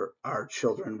for our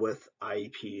children with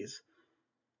IEPs.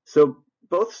 So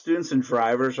both students and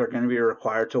drivers are going to be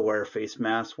required to wear face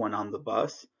masks when on the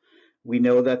bus. We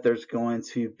know that there's going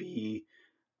to be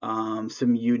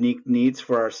some unique needs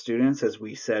for our students, as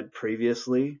we said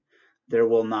previously. There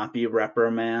will not be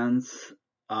reprimands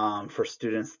for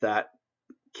students that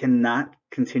cannot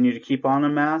continue to keep on a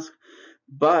mask,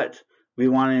 but we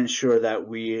want to ensure that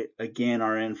we, again,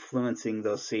 are influencing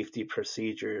those safety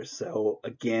procedures. So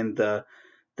again, the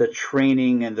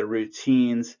training and the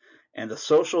routines and the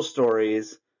social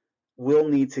stories will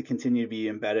need to continue to be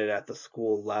embedded at the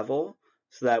school level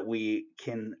so that we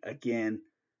can, again,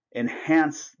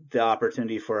 enhance the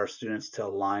opportunity for our students to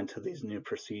align to these new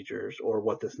procedures or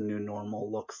what this new normal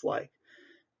looks like.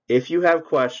 If you have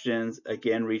questions,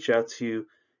 again, reach out to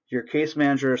your case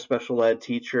manager, special ed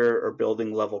teacher, or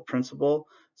building level principal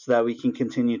so that we can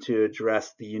continue to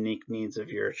address the unique needs of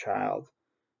your child.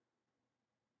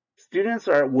 Students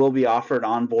will be offered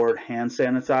onboard hand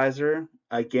sanitizer.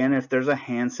 Again, if there's a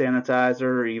hand sanitizer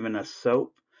or even a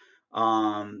soap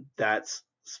that's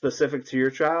specific to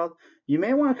your child, you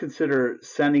may want to consider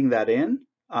sending that in.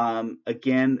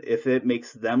 Again, if it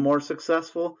makes them more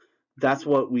successful, that's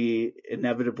what we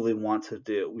inevitably want to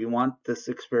do. We want this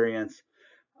experience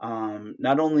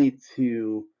not only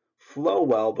to flow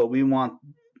well, but we want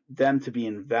them to be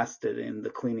invested in the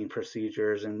cleaning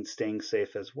procedures and staying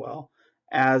safe as well,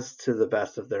 as to the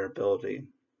best of their ability.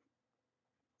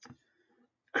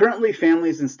 Currently,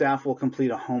 families and staff will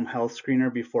complete a home health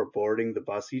screener before boarding the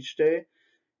bus each day.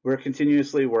 We're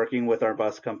continuously working with our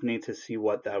bus company to see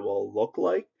what that will look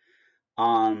like.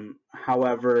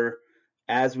 However,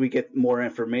 as we get more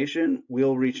information,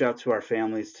 we'll reach out to our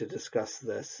families to discuss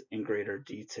this in greater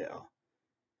detail.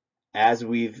 As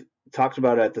we've talked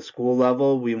about at the school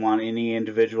level, we want any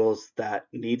individuals that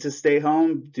need to stay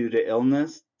home due to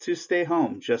illness to stay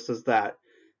home, just as that.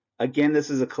 Again, this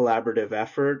is a collaborative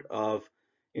effort of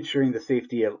ensuring the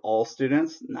safety of all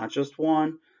students, not just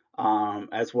one,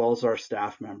 as well as our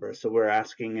staff members. So we're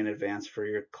asking in advance for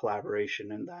your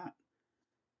collaboration in that.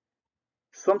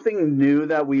 Something new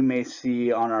that we may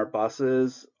see on our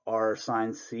buses are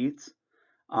assigned seats,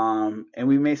 and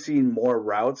we may see more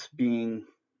routes being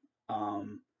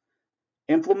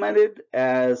implemented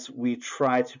as we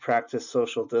try to practice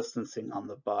social distancing on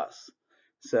the bus.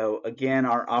 So again,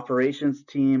 our operations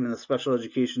team and the special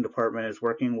education department is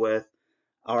working with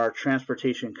our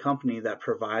transportation company that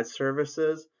provides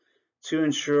services to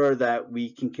ensure that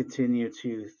we can continue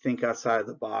to think outside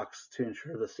the box to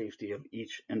ensure the safety of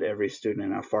each and every student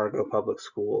in our Fargo Public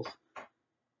Schools.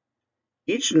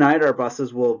 Each night, our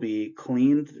buses will be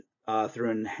cleaned through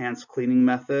enhanced cleaning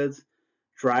methods.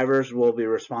 Drivers will be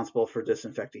responsible for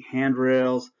disinfecting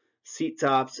handrails, seat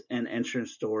tops, and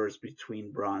entrance doors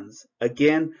between runs.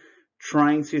 Again,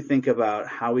 trying to think about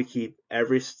how we keep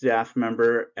every staff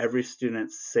member, every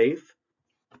student safe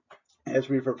as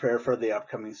we prepare for the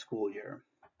upcoming school year.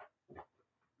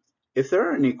 If there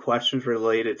are any questions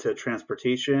related to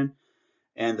transportation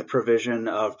and the provision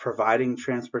of providing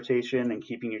transportation and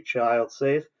keeping your child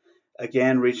safe,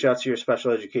 again, reach out to your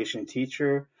special education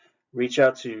teacher, reach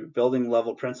out to building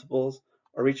level principals,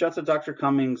 or reach out to Dr.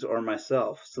 Cummings or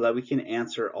myself so that we can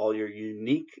answer all your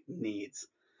unique needs.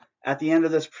 At the end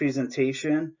of this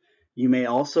presentation, you may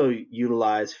also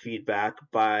utilize feedback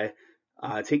by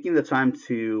taking the time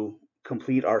to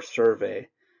complete our survey.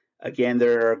 Again,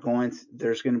 there's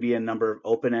going to be a number of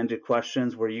open-ended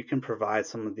questions where you can provide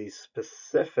some of these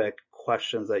specific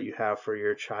questions that you have for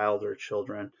your child or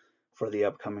children for the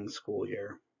upcoming school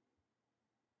year.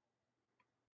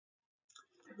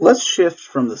 Let's shift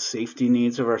from the safety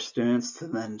needs of our students to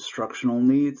the instructional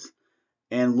needs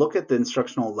and look at the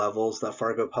instructional levels that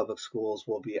Fargo Public Schools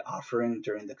will be offering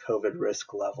during the COVID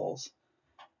risk levels.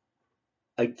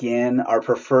 Again, our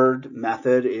preferred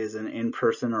method is an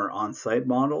in-person or on-site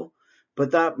model,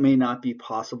 but that may not be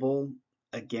possible,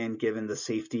 again, given the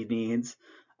safety needs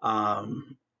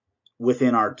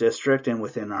within our district and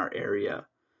within our area.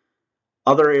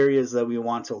 Other areas that we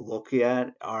want to look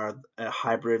at are a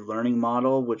hybrid learning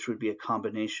model, which would be a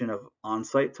combination of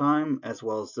on-site time as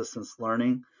well as distance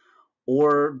learning,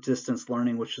 or distance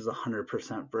learning, which is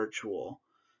 100% virtual.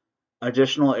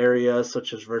 Additional areas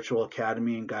such as Virtual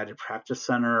Academy and Guided Practice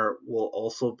Center will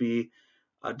also be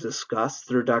discussed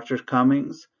through Dr.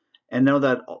 Cummings. And know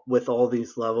that with all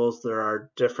these levels, there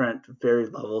are different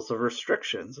varied levels of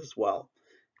restrictions as well.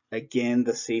 Again,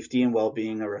 the safety and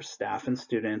well-being of our staff and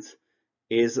students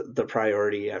is the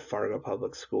priority at Fargo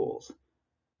Public Schools.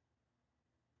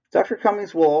 Dr.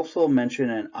 Cummings will also mention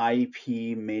an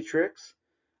IEP matrix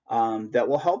that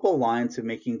will help align to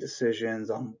making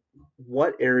decisions on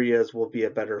what areas will be a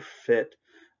better fit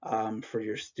for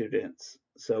your students.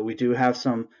 So we do have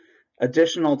some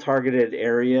additional targeted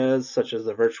areas such as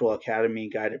the Virtual Academy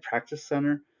Guided Practice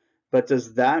Center, but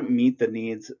does that meet the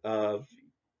needs of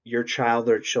your child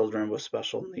or children with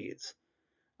special needs?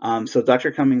 So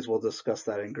Dr. Cummings will discuss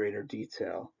that in greater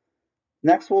detail.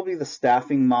 Next will be the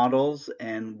staffing models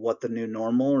and what the new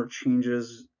normal or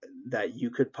changes that you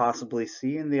could possibly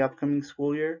see in the upcoming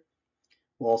school year.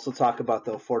 We'll also talk about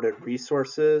the afforded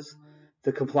resources,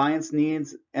 the compliance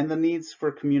needs, and the needs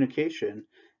for communication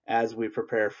as we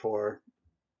prepare for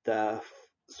the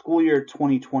school year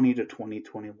 2020 to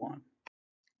 2021.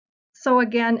 So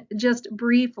again, just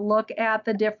brief look at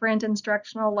the different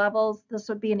instructional levels. This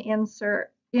would be an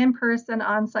in-person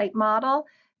on-site model.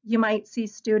 You might see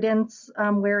students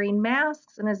wearing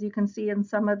masks, and as you can see in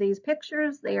some of these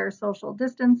pictures, they are social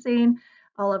distancing.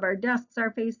 All of our desks are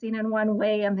facing in one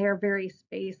way, and they're very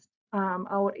spaced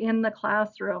out in the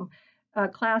classroom.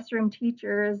 Classroom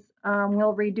teachers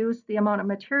will reduce the amount of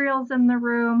materials in the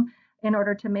room in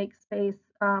order to make space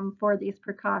for these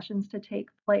precautions to take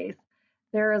place.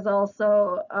 There is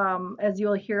also, as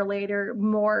you'll hear later,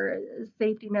 more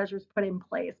safety measures put in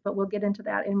place, but we'll get into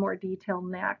that in more detail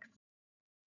next.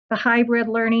 The hybrid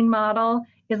learning model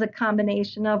is a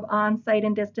combination of on-site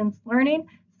and distance learning.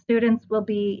 Students will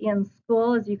be in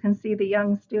school, as you can see the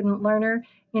young student learner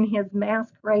in his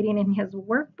mask writing in his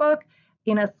workbook,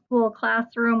 in a school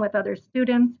classroom with other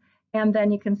students, and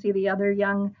then you can see the other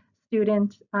young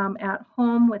student at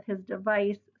home with his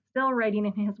device, still writing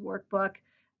in his workbook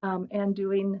and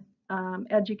doing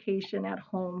education at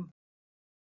home.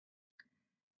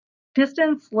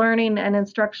 Distance learning and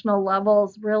instructional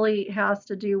levels really has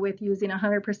to do with using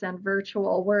 100%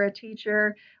 virtual, where a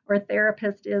teacher or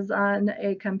therapist is on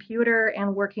a computer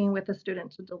and working with a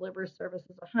student to deliver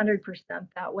services 100%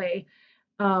 that way.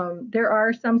 There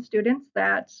are some students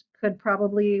that could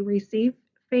probably receive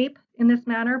FAPE in this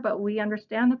manner, but we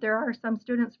understand that there are some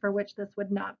students for which this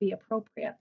would not be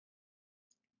appropriate.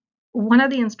 One of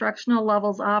the instructional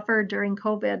levels offered during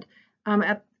COVID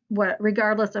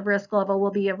regardless of risk level,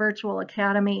 will be a virtual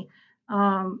academy.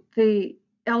 The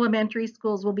elementary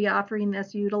schools will be offering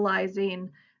this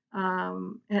utilizing,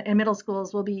 and middle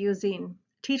schools will be using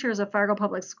teachers of Fargo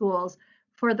Public Schools.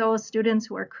 For those students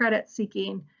who are credit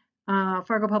seeking,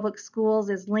 Fargo Public Schools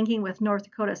is linking with North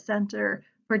Dakota Center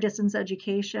for Distance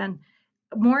Education.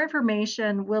 More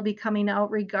information will be coming out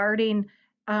regarding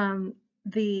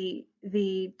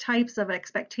the types of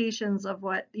expectations of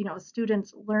what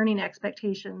students' learning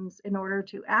expectations in order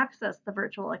to access the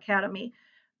virtual academy.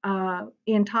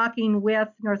 In talking with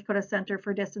North Dakota Center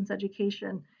for Distance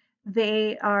Education,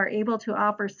 they are able to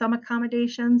offer some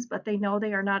accommodations, but they know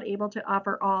they are not able to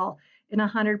offer all in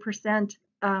 100%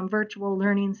 virtual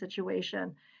learning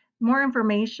situation. More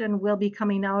information will be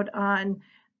coming out on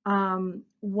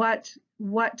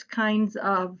what kinds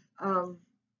of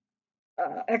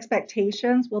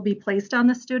expectations will be placed on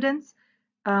the students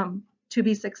to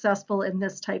be successful in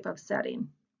this type of setting.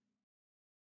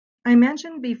 I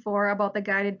mentioned before about the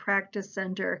Guided Practice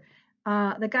Center.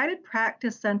 The Guided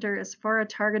Practice Center is for a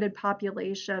targeted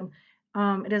population.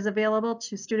 It is available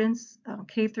to students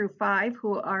K through 5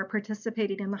 who are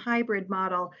participating in the hybrid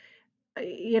model.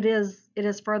 It is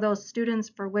for those students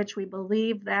for which we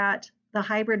believe that the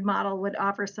hybrid model would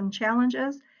offer some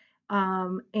challenges,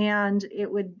 and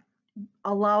it would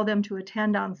allow them to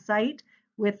attend on site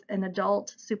with an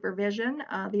adult supervision.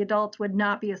 The adult would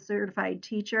not be a certified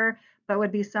teacher, but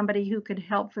would be somebody who could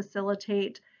help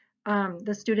facilitate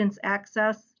the students'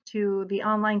 access to the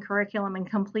online curriculum and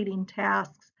completing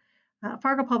tasks.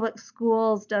 Fargo Public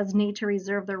Schools does need to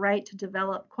reserve the right to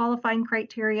develop qualifying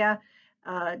criteria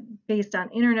based on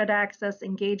internet access,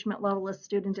 engagement level of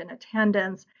student, and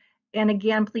attendance. And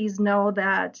again, please know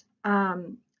that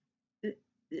the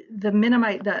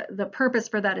purpose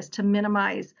for that is to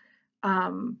minimize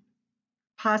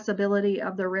possibility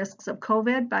of the risks of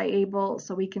COVID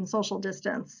so we can social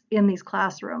distance in these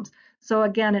classrooms. So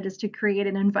again, it is to create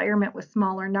an environment with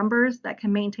smaller numbers that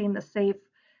can maintain the safe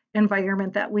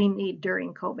environment that we need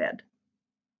during COVID.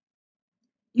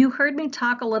 You heard me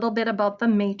talk a little bit about the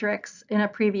matrix in a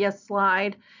previous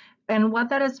slide. And what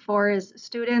that is for is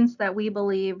students that we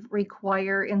believe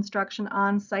require instruction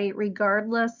on site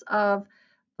regardless of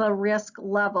the risk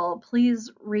level. Please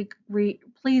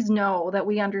know that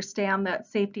we understand that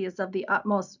safety is of the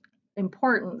utmost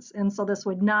importance, and so this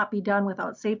would not be done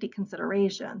without safety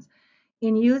considerations.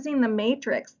 In using the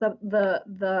matrix,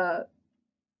 the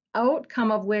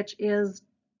outcome of which is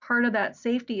part of that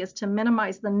safety is to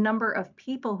minimize the number of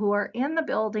people who are in the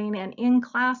building and in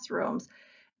classrooms.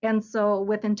 And so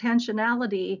with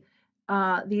intentionality,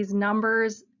 these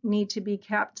numbers need to be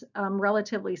kept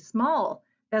relatively small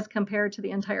as compared to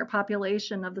the entire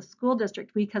population of the school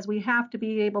district, because we have to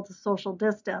be able to social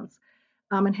distance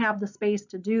and have the space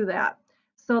to do that.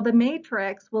 So the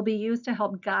matrix will be used to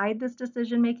help guide this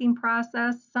decision-making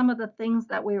process. Some of the things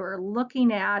that we were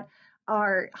looking at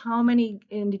are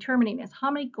in determining is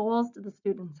how many goals do the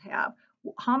students have?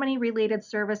 How many related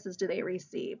services do they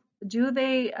receive? Do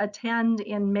they attend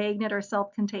in magnet or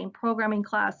self-contained programming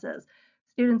classes?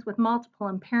 Students with multiple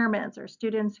impairments, or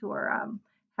students who are on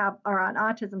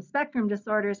autism spectrum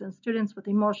disorders, and students with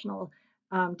emotional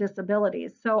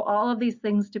disabilities. So all of these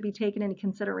things to be taken into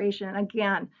consideration. And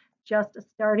again, just a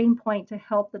starting point to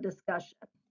help the discussion.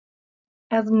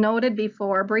 As noted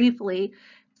before briefly,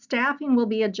 staffing will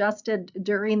be adjusted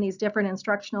during these different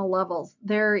instructional levels.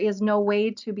 There is no way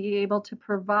to be able to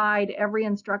provide every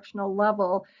instructional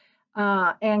level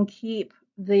and keep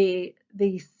the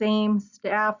same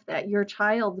staff that your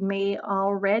child may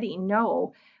already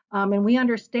know. And we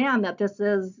understand that this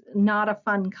is not a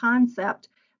fun concept,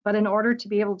 but in order to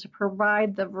be able to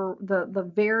provide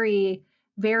the very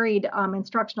varied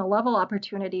instructional level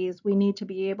opportunities, we need to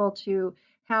be able to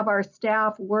have our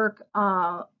staff work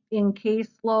in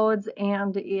caseloads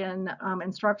and in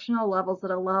instructional levels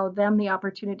that allow them the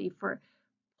opportunity for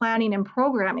planning and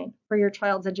programming for your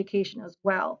child's education as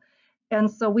well. And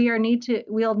so we'll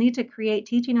need to create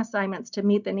teaching assignments to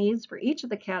meet the needs for each of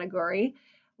the category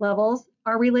levels.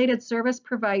 Our related service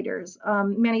providers,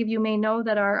 many of you may know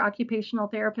that our occupational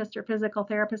therapists or physical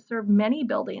therapists serve many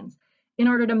buildings. In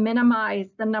order to minimize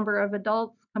the number of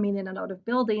adults coming in and out of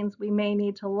buildings, we may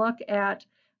need to look at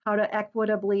how to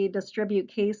equitably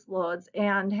distribute caseloads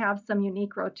and have some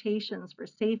unique rotations for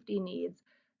safety needs.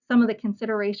 Some of the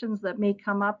considerations that may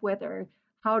come up with are,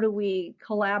 how do we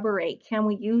collaborate? Can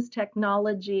we use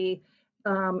technology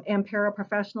and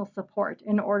paraprofessional support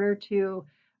in order to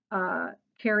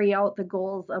carry out the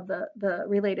goals of the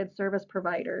related service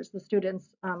providers, the students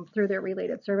through their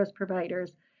related service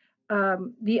providers?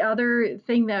 The other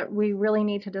thing that we really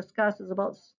need to discuss is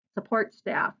about support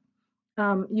staff.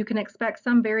 You can expect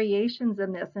some variations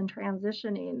in this and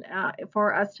transitioning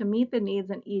for us to meet the needs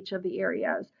in each of the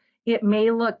areas. It may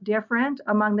look different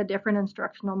among the different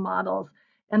instructional models.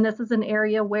 And this is an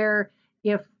area where,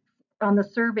 if on the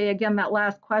survey, again, that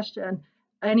last question,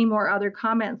 any more other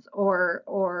comments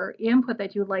or input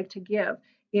that you'd like to give,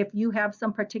 if you have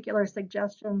some particular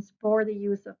suggestions for the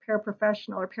use of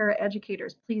paraprofessional or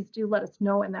paraeducators, please do let us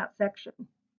know in that section.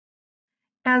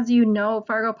 As you know,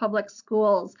 Fargo Public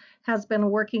Schools has been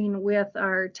working with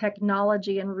our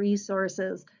technology and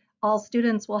resources. All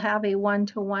students will have a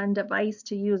one-to-one device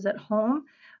to use at home,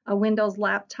 a Windows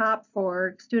laptop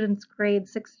for students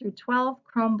grades 6 through 12,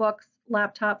 Chromebooks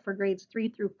laptop for grades 3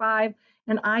 through 5,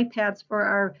 and iPads for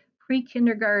our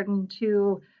pre-kindergarten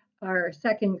to our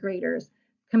second graders.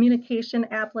 Communication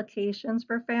applications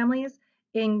for families.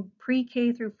 In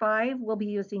pre-K through 5, we'll be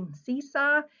using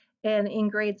Seesaw, and in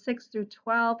grades 6 through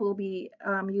 12, we'll be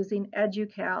using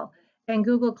Educal, and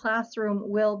Google Classroom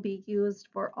will be used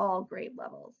for all grade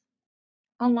levels.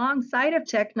 Alongside of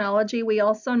technology, we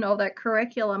also know that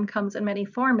curriculum comes in many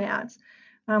formats.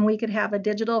 We could have a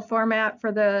digital format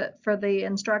for the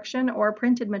instruction or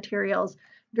printed materials.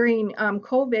 During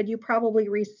COVID, you probably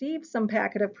received some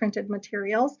packet of printed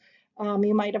materials.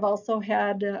 You might have also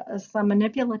had some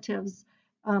manipulatives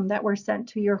that were sent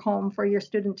to your home for your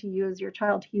student to use, your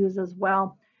child to use as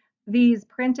well. These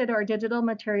printed or digital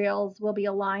materials will be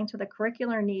aligned to the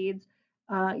curricular needs.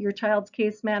 Your child's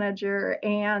case manager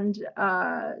and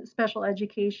special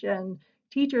education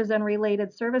teachers and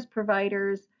related service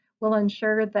providers will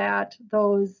ensure that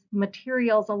those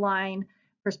materials align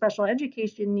for special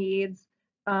education needs,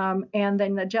 and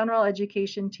then the general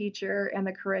education teacher and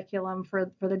the curriculum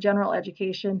for the general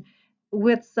education,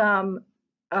 with some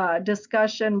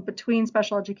discussion between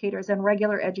special educators and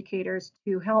regular educators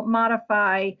to help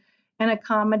modify and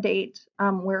accommodate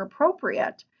where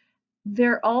appropriate.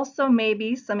 There also may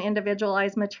be some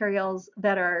individualized materials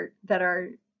that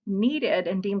are needed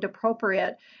and deemed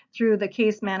appropriate through the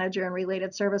case manager and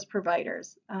related service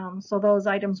providers. So those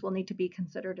items will need to be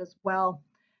considered as well.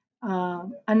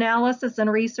 Analysis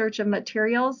and research of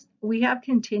materials. We have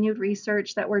continued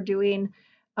research that we're doing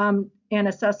and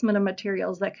assessment of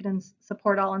materials that can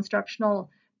support all instructional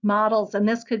models. And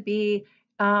this could be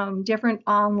different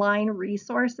online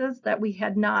resources that we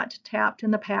had not tapped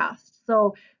in the past.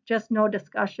 So just no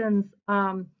discussions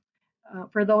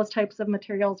for those types of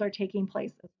materials are taking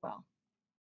place as well.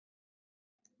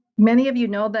 Many of you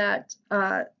know that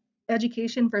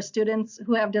education for students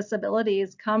who have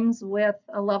disabilities comes with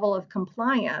a level of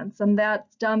compliance, and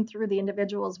that's done through the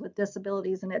Individuals with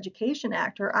Disabilities in Education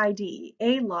Act, or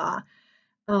IDEA law.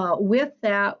 With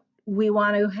that, we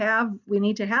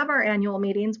need to have our annual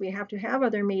meetings. We have to have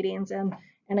other meetings. And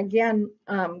again,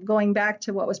 going back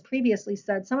to what was previously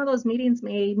said, some of those meetings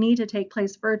may need to take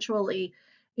place virtually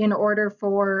in order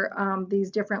for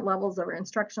these different levels of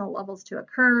instructional levels to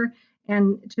occur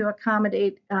and to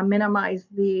accommodate, minimize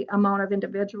the amount of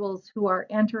individuals who are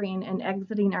entering and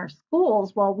exiting our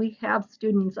schools while we have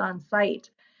students on site.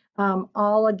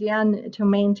 All again to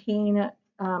maintain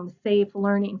safe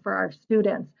learning for our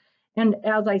students. And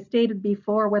as I stated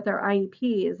before with our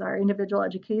IEPs, our individual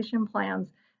education plans,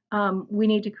 we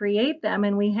need to create them,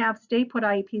 and we have stay put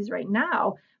IEPs right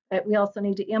now, but we also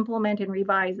need to implement and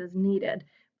revise as needed.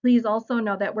 Please also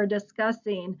know that we're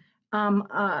discussing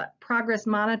progress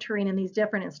monitoring in these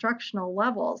different instructional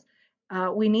levels.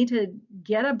 We need to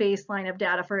get a baseline of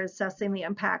data for assessing the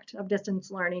impact of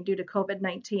distance learning due to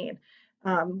COVID-19,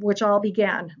 which all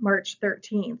began March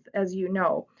 13th, as you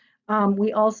know.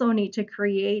 We also need to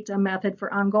create a method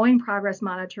for ongoing progress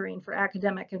monitoring for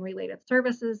academic and related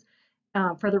services,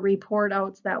 for the report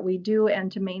outs that we do,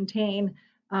 and to maintain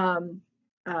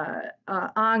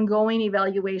ongoing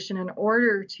evaluation in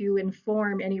order to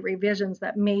inform any revisions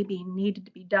that may be needed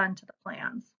to be done to the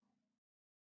plans.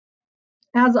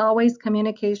 As always,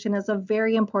 communication is a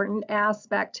very important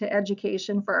aspect to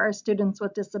education for our students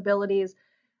with disabilities.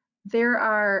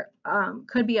 There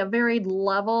could be a varied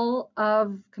level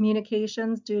of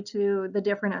communications due to the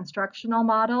different instructional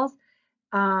models.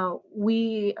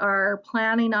 We are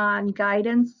planning on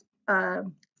guidance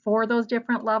for those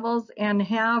different levels and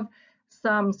have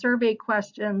some survey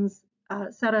questions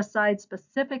set aside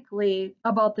specifically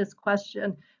about this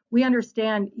question. We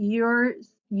understand your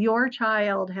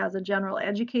child has a general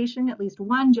education, at least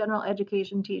one general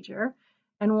education teacher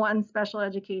and one special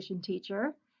education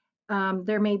teacher.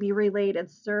 There may be related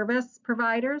service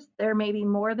providers. There may be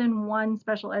more than one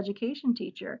special education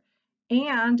teacher.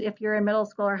 And if you're in middle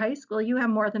school or high school, you have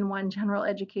more than one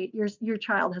your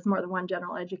child has more than one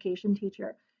general education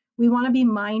teacher. We want to be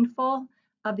mindful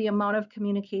of the amount of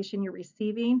communication you're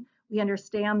receiving. We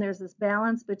understand there's this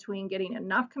balance between getting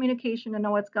enough communication to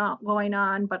know what's going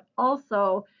on, but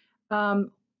also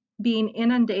being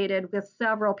inundated with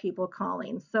several people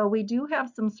calling. So we do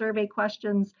have some survey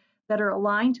questions that are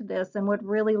aligned to this and would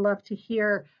really love to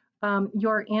hear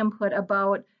your input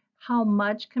about how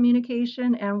much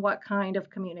communication and what kind of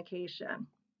communication.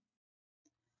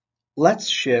 Let's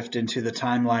shift into the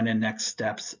timeline and next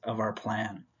steps of our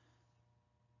plan.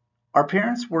 Our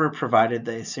parents were provided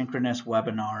the asynchronous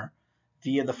webinar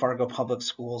via the Fargo Public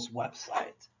Schools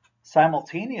website.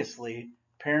 Simultaneously,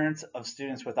 parents of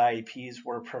students with IEPs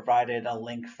were provided a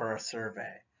link for a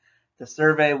survey. The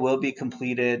survey will be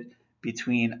completed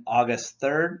between August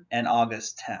 3rd and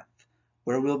August 10th,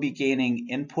 where we'll be gaining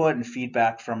input and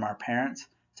feedback from our parents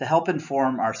to help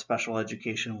inform our special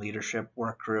education leadership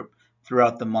work group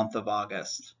throughout the month of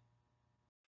August.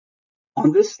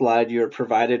 On this slide, you're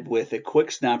provided with a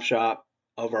quick snapshot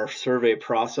of our survey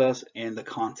process and the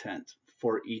content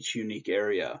for each unique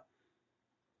area.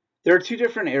 There are two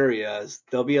different areas.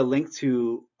 There'll be a link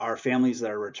to our families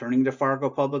that are returning to Fargo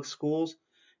Public Schools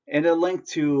and a link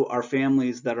to our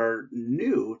families that are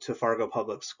new to Fargo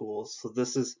Public Schools. So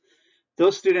this is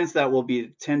those students that will be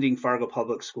attending Fargo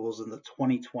Public Schools in the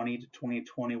 2020 to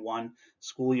 2021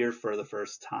 school year for the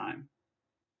first time.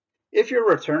 If you're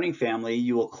a returning family,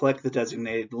 you will click the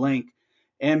designated link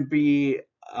and be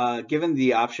given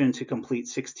the option to complete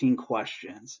 16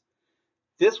 questions.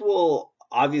 This will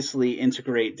obviously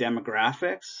integrate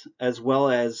demographics as well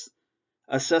as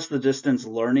assess the distance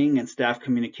learning and staff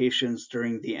communications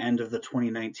during the end of the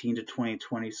 2019 to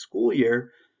 2020 school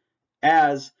year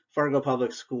as Fargo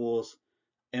Public Schools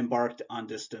embarked on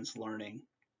distance learning.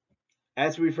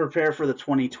 As we prepare for the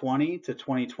 2020 to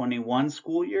 2021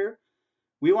 school year,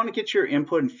 we want to get your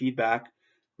input and feedback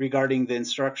regarding the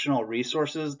instructional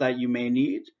resources that you may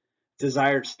need,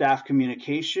 desired staff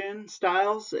communication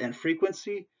styles and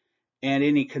frequency, and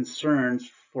any concerns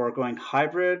for going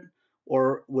hybrid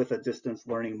or with a distance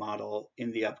learning model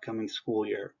in the upcoming school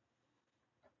year.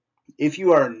 If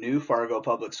you are a new Fargo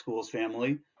Public Schools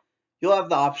family, you'll have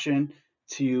the option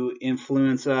to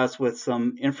influence us with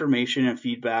some information and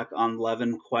feedback on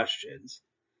 11 questions.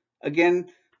 Again,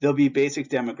 there'll be basic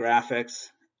demographics,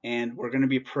 and we're going to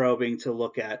be probing to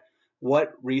look at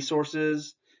what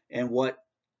resources and what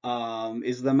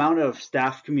is the amount of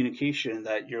staff communication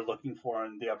that you're looking for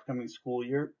in the upcoming school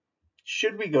year.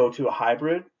 Should we go to a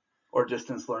hybrid or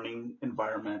distance learning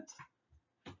environment?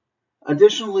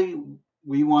 Additionally,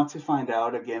 we want to find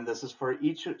out, again, this is for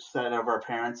each set of our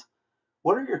parents,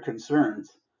 what are your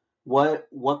concerns? What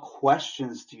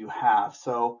questions do you have?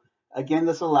 So again,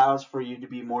 this allows for you to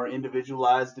be more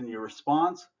individualized in your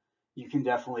response you can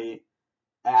definitely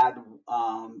add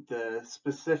the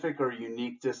specific or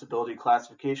unique disability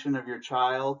classification of your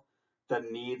child, the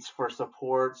needs for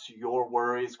supports, your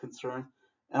worries, concerns,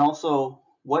 and also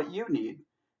what you need.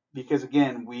 Because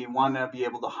again, we want to be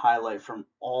able to highlight from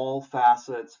all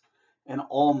facets and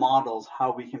all models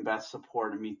how we can best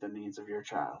support and meet the needs of your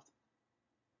child.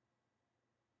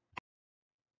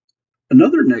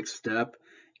 Another next step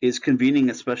is convening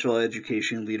a special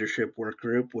education leadership work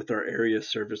group with our area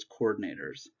service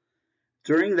coordinators.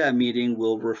 During that meeting,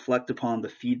 we'll reflect upon the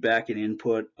feedback and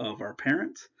input of our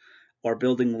parents, our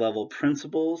building level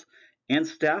principals, and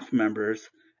staff members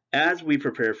as we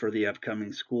prepare for the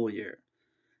upcoming school year.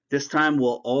 This time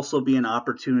will also be an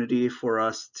opportunity for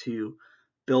us to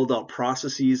build out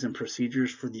processes and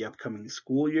procedures for the upcoming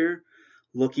school year,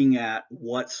 looking at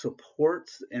what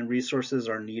supports and resources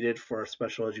are needed for our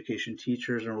special education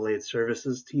teachers and related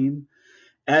services team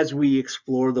as we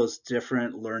explore those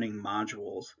different learning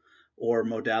modules or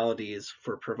modalities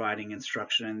for providing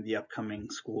instruction in the upcoming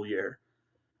school year.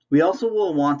 We also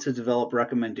will want to develop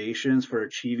recommendations for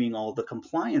achieving all the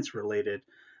compliance related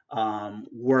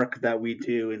work that we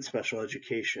do in special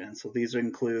education. So these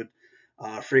include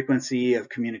frequency of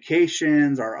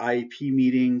communications, our IEP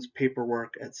meetings,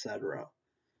 paperwork, etc.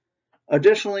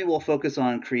 Additionally, we'll focus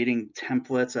on creating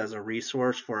templates as a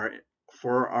resource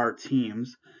for our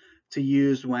teams to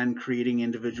use when creating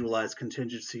individualized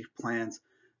contingency plans,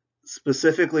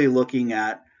 specifically looking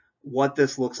at what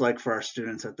this looks like for our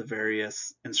students at the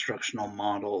various instructional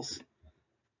models.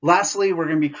 Lastly, we're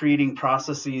going to be creating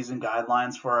processes and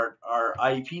guidelines for our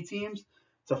IEP teams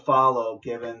to follow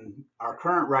given our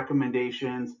current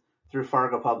recommendations through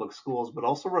Fargo Public Schools, but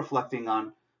also reflecting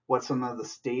on what some of the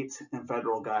state and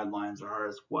federal guidelines are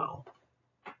as well.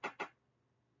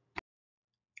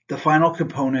 The final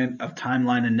component of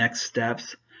timeline and next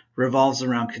steps revolves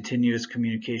around continuous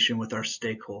communication with our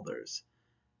stakeholders.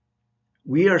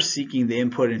 We are seeking the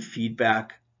input and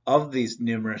feedback of these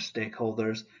numerous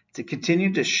stakeholders to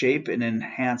continue to shape and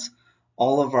enhance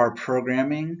all of our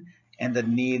programming and the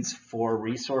needs for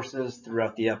resources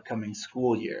throughout the upcoming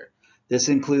school year. This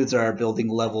includes our building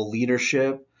level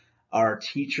leadership, our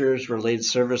teachers, related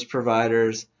service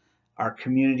providers, our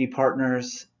community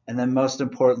partners, and then most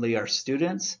importantly, our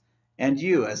students and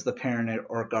you as the parent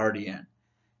or guardian.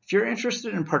 If you're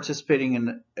interested in participating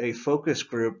in a focus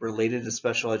group related to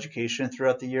special education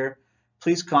throughout the year,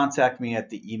 please contact me at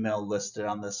the email listed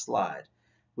on this slide.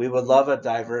 We would love a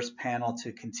diverse panel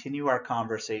to continue our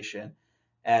conversation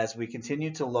as we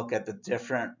continue to look at the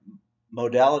different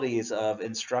modalities of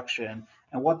instruction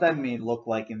and what that may look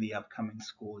like in the upcoming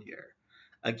school year.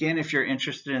 Again, if you're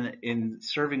interested in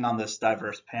serving on this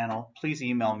diverse panel, please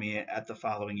email me at the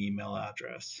following email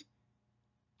address.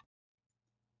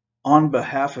 On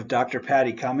behalf of Dr.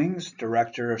 Patty Cummings,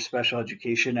 Director of Special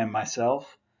Education, and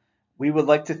myself, we would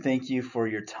like to thank you for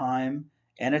your time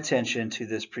and attention to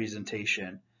this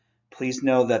presentation. Please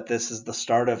know that this is the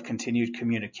start of continued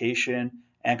communication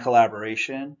and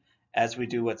collaboration as we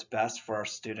do what's best for our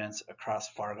students across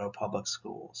Fargo Public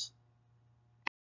Schools.